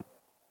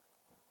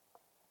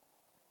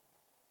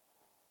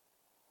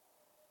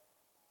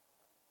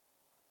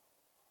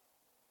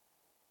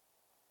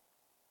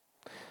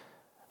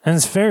 And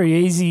it's very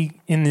easy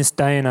in this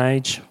day and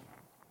age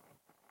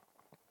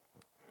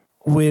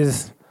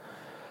with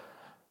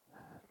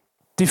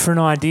different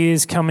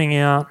ideas coming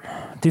out,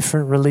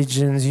 different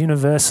religions,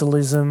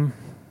 universalism.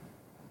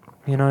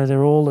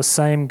 They're all the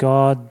same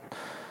God.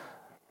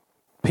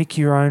 Pick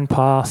your own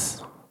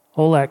path,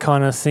 all that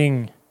kind of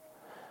thing.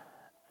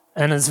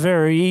 And it's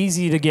very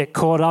easy to get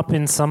caught up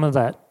in some of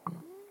that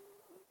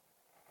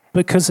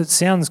because it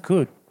sounds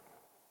good.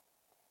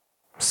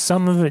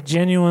 Some of it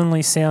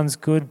genuinely sounds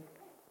good.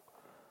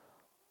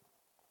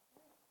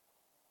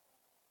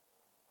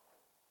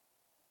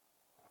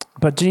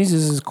 But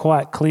Jesus is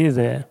quite clear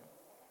there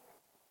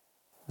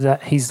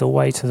that he's the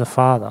way to the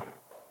Father.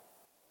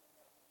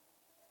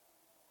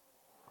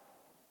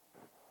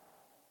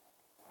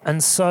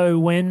 And so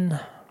when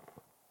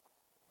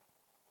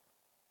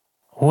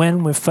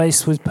we're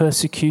faced with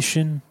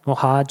persecution or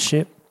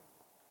hardship,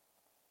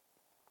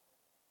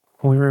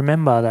 we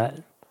remember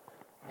that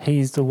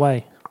he's the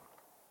way,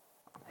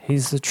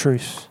 he's the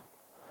truth,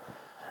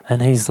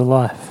 and he's the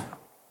life.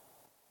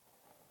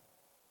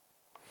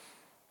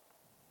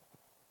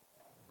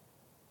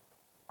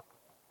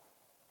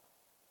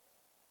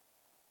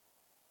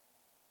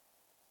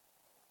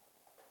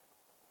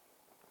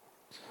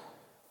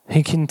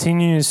 He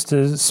continues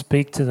to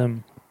speak to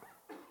them.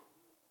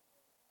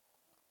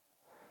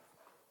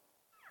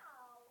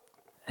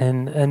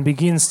 And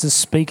begins to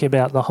speak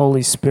about the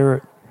Holy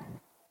Spirit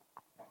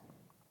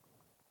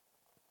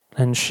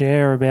and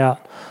share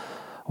about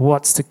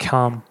what's to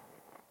come,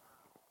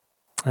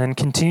 and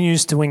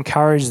continues to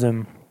encourage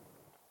them.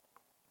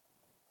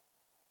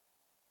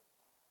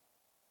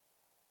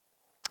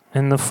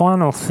 And the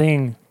final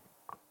thing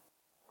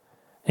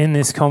in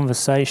this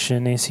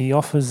conversation is he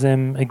offers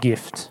them a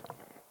gift.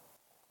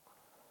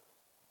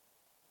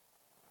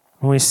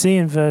 We see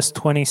in verse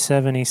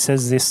 27, he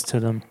says this to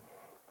them: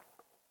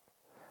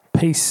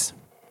 "Peace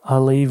I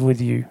leave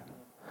with you,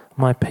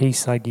 my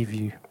peace I give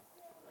you.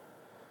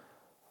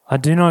 I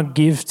do not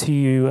give to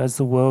you as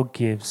the world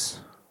gives.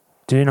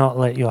 Do not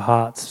let your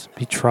hearts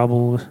be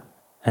troubled,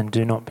 and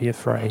do not be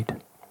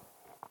afraid."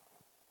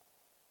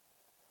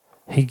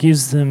 He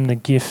gives them the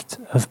gift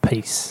of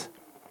peace.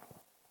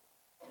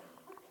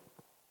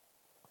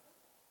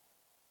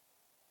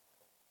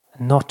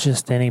 Not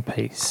just any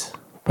peace,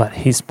 but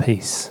his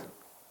peace.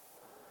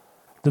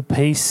 The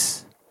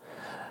peace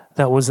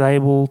that was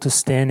able to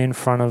stand in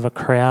front of a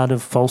crowd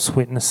of false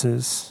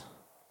witnesses,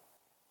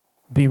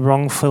 be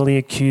wrongfully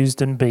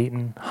accused and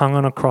beaten, hung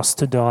on a cross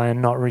to die,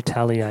 and not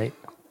retaliate.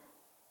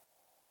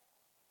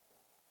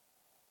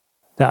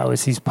 That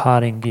was his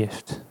parting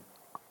gift.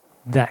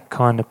 That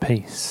kind of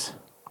peace.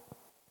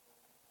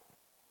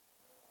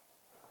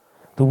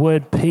 The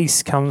word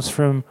peace comes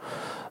from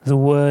the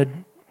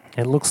word,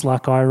 it looks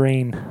like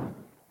Irene,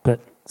 but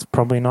it's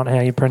probably not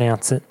how you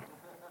pronounce it.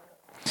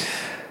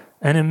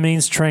 And it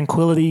means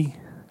tranquility,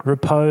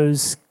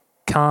 repose,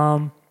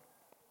 calm,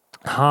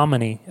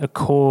 harmony,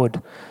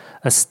 accord,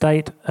 a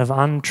state of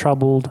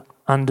untroubled,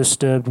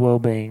 undisturbed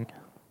well-being.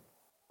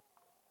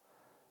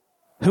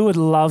 Who would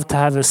love to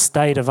have a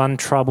state of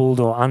untroubled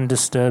or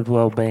undisturbed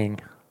well-being?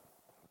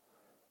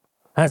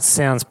 That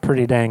sounds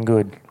pretty dang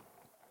good.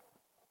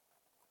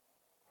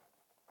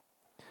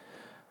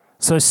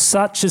 So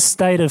such a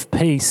state of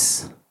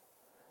peace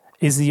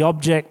is the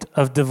object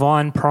of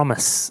divine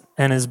promise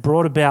and is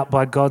brought about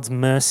by God's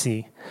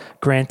mercy,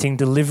 granting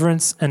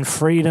deliverance and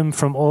freedom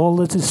from all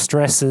the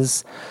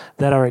distresses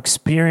that are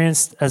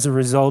experienced as a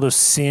result of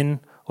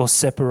sin or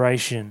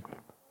separation.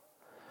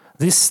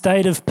 This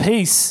state of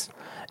peace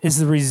is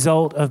the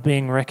result of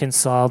being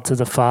reconciled to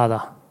the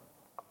Father.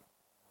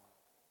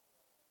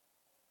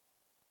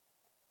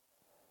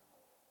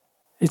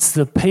 It's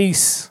the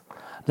peace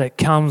that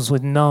comes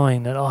with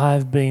knowing that I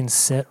have been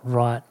set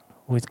right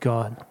with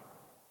God.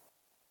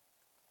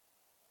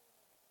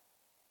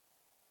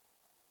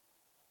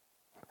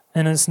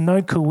 And it's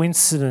no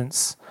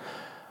coincidence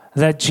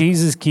that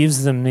Jesus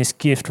gives them this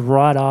gift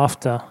right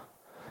after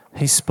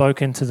he's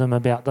spoken to them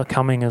about the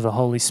coming of the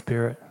Holy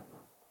Spirit.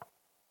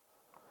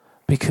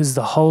 Because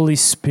the Holy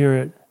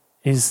Spirit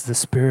is the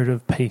Spirit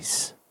of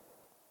peace.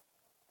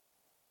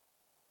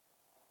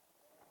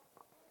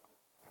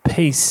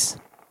 Peace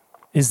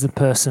is the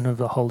person of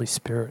the Holy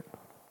Spirit.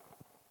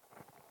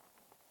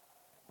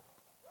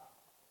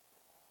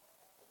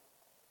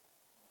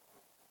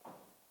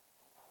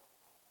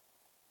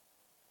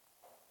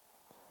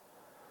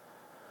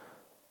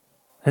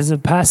 There's a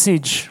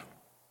passage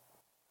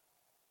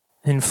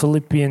in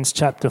Philippians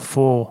chapter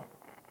 4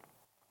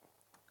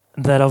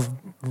 that I've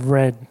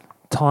read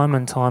time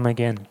and time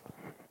again.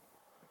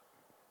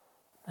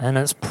 And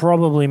it's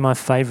probably my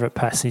favourite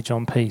passage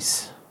on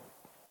peace.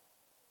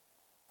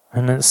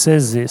 And it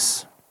says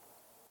this: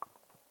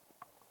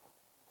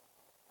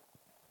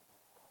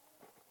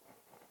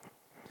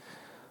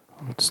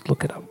 I'll just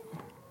look it up.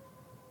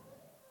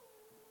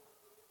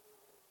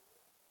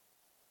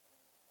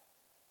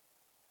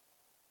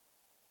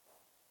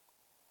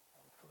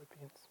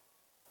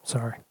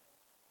 Sorry.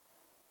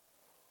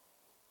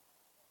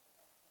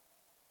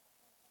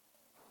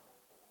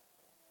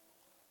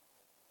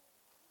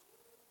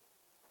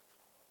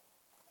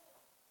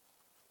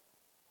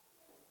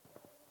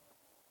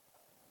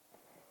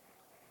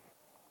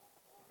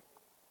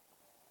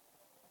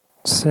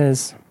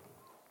 says,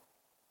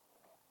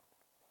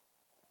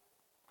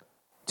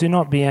 "Do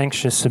not be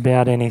anxious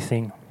about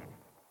anything,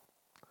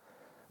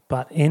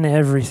 but in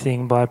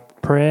everything by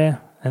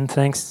prayer and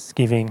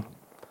thanksgiving,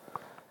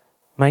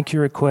 make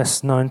your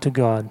requests known to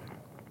God.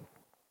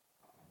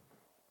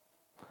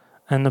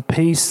 And the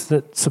peace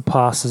that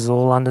surpasses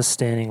all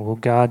understanding will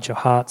guard your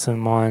hearts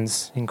and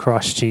minds in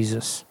Christ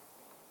Jesus."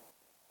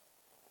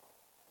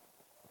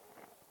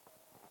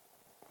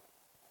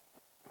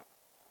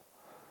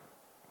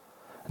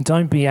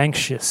 Don't be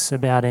anxious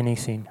about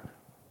anything.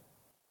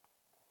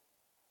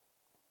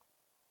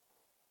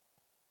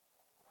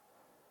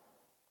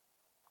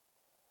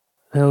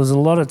 There was a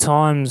lot of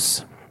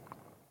times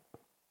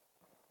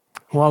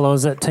while I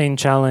was at Teen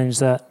Challenge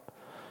that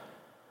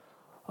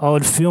I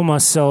would feel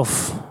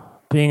myself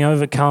being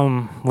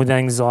overcome with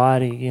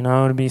anxiety.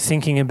 I'd be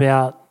thinking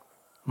about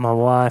my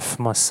wife,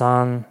 my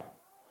son,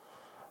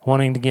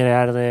 wanting to get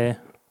out of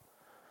there,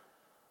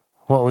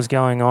 what was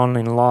going on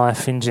in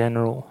life in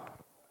general.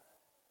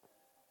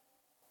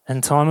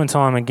 And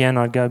time again,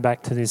 I'd go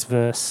back to this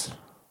verse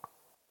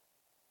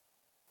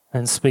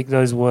and speak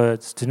those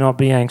words. Do not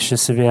be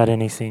anxious about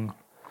anything,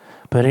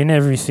 but in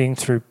everything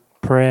through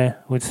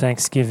prayer with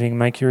thanksgiving,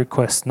 make your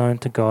requests known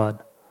to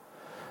God.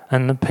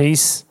 And the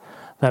peace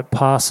that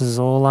passes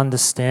all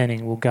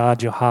understanding will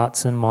guard your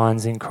hearts and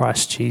minds in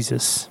Christ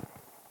Jesus.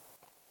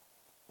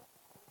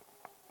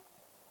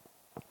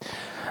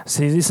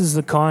 See, this is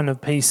the kind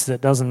of peace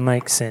that doesn't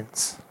make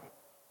sense.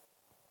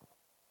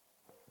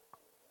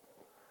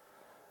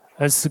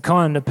 It's the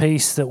kind of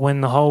peace that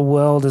when the whole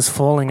world is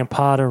falling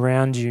apart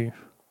around you,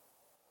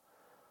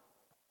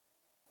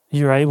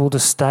 you're able to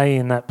stay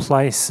in that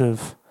place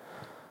of,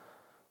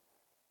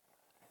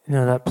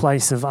 that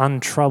place of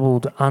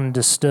untroubled,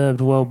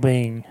 undisturbed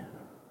well-being,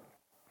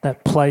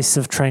 that place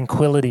of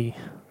tranquility,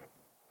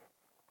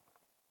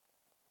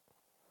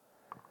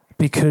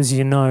 because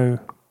you know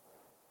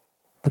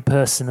the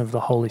person of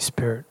the Holy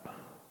Spirit.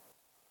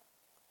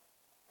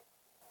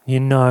 You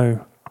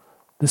know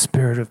the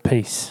Spirit of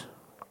peace.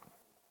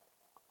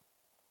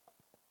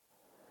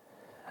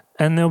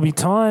 And there'll be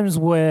times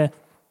where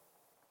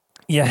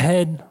your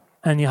head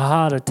and your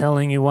heart are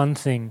telling you one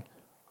thing,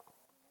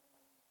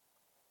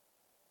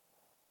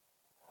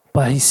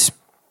 but His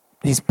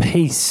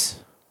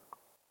peace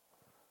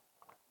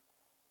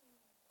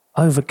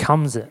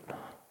overcomes it.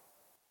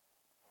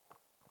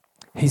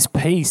 His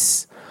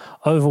peace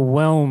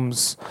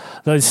overwhelms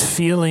those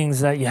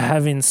feelings that you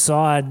have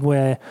inside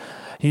where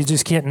you're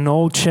just getting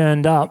all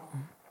churned up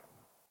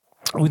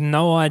with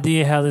no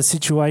idea how the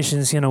situation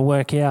is going to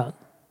work out.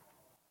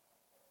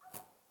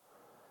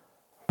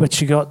 But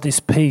you got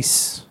this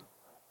peace,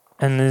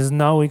 and there's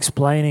no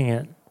explaining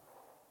it.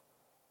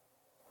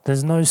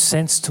 There's no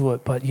sense to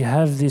it, but you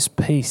have this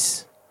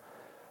peace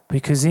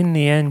because in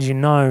the end you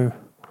know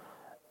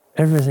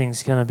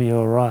everything's going to be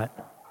all right.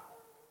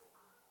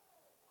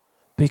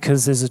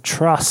 Because there's a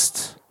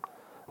trust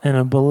and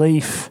a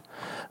belief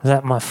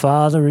that my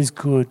Father is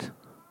good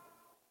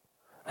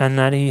and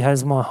that He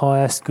has my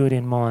highest good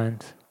in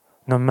mind,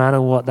 no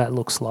matter what that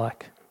looks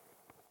like.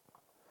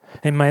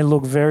 It may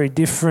look very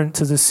different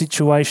to the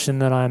situation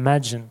that I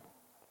imagine.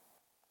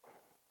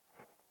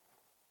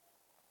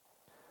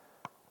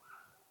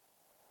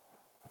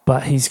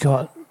 But He's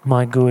got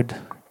my good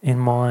in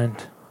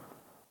mind.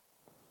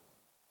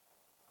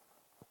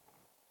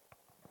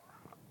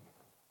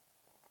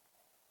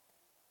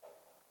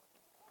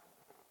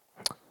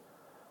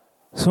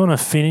 So I want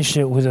to finish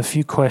it with a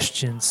few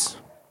questions.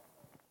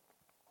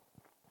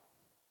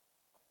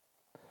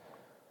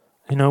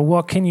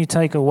 What can you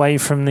take away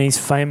from these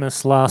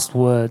famous last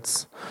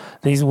words,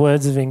 these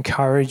words of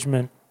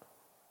encouragement?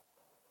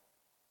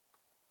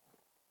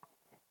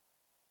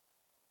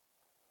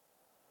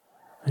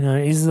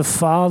 Is the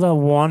Father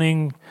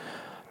wanting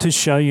to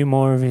show you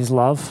more of His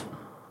love?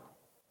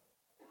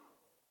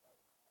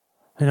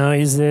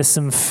 Is there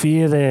some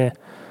fear there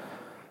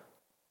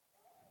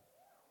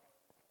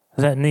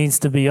that needs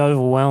to be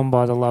overwhelmed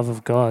by the love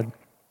of God?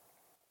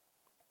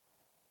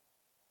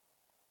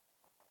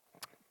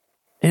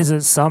 Is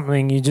it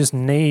something you just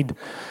need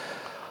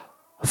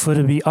for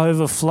to be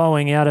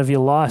overflowing out of your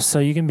life so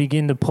you can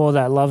begin to pour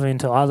that love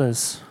into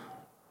others?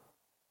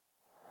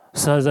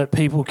 So that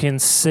people can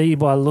see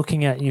by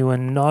looking at you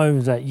and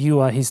know that you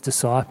are His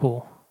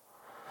disciple,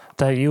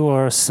 that you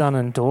are a son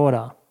and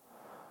daughter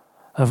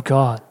of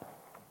God.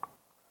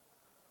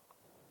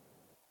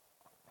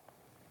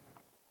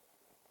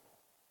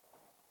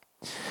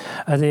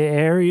 Are there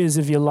areas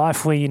of your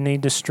life where you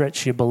need to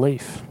stretch your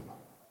belief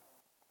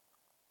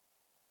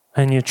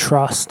and your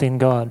trust in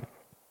God?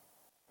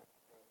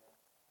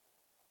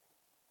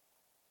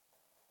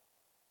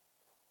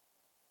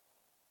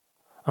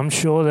 I'm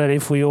sure that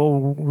if we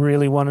all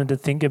really wanted to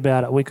think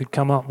about it, we could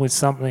come up with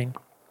something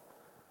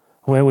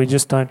where we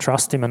just don't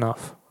trust Him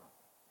enough.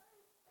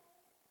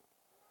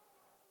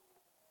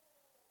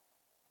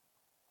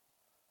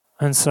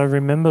 And so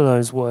remember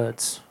those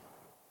words.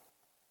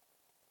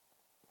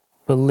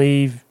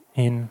 Believe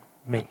in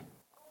me.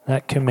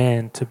 That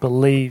command to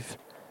believe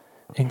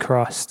in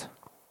Christ.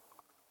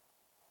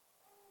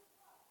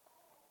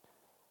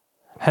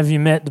 Have you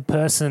met the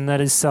person that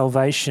is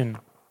salvation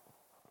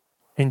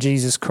in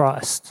Jesus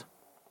Christ?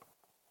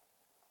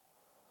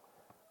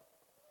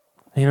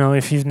 You know,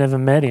 if you've never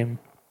met him,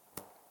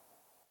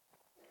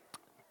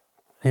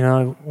 you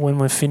know, when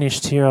we're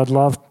finished here, I'd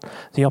love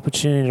the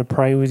opportunity to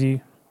pray with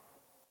you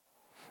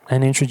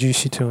and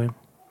introduce you to him.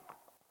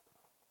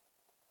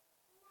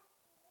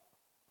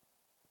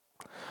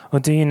 Or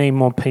do you need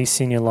more peace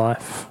in your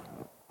life?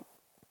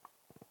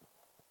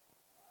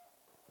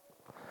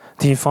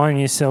 Do you find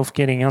yourself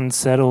getting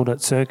unsettled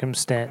at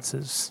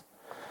circumstances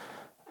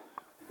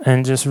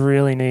and just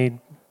really need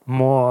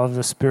more of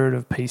the spirit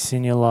of peace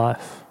in your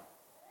life?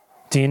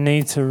 Do you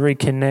need to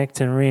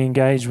reconnect and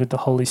re-engage with the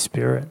Holy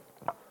Spirit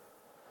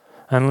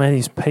and let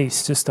his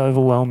peace just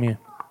overwhelm you?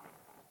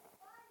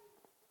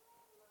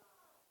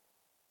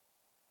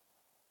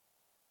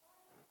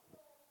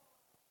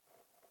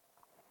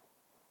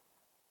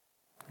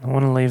 I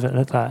want to leave it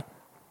at that.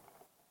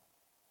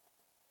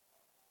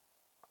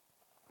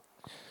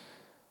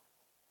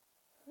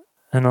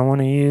 And I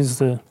want to use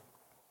the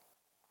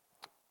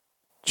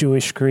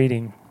Jewish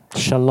greeting,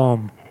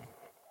 shalom.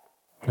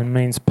 It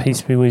means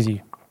peace be with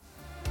you.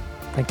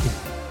 Thank you.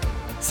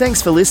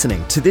 Thanks for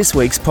listening to this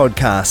week's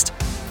podcast.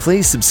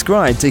 Please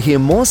subscribe to hear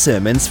more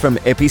sermons from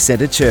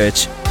Epicenter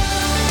Church.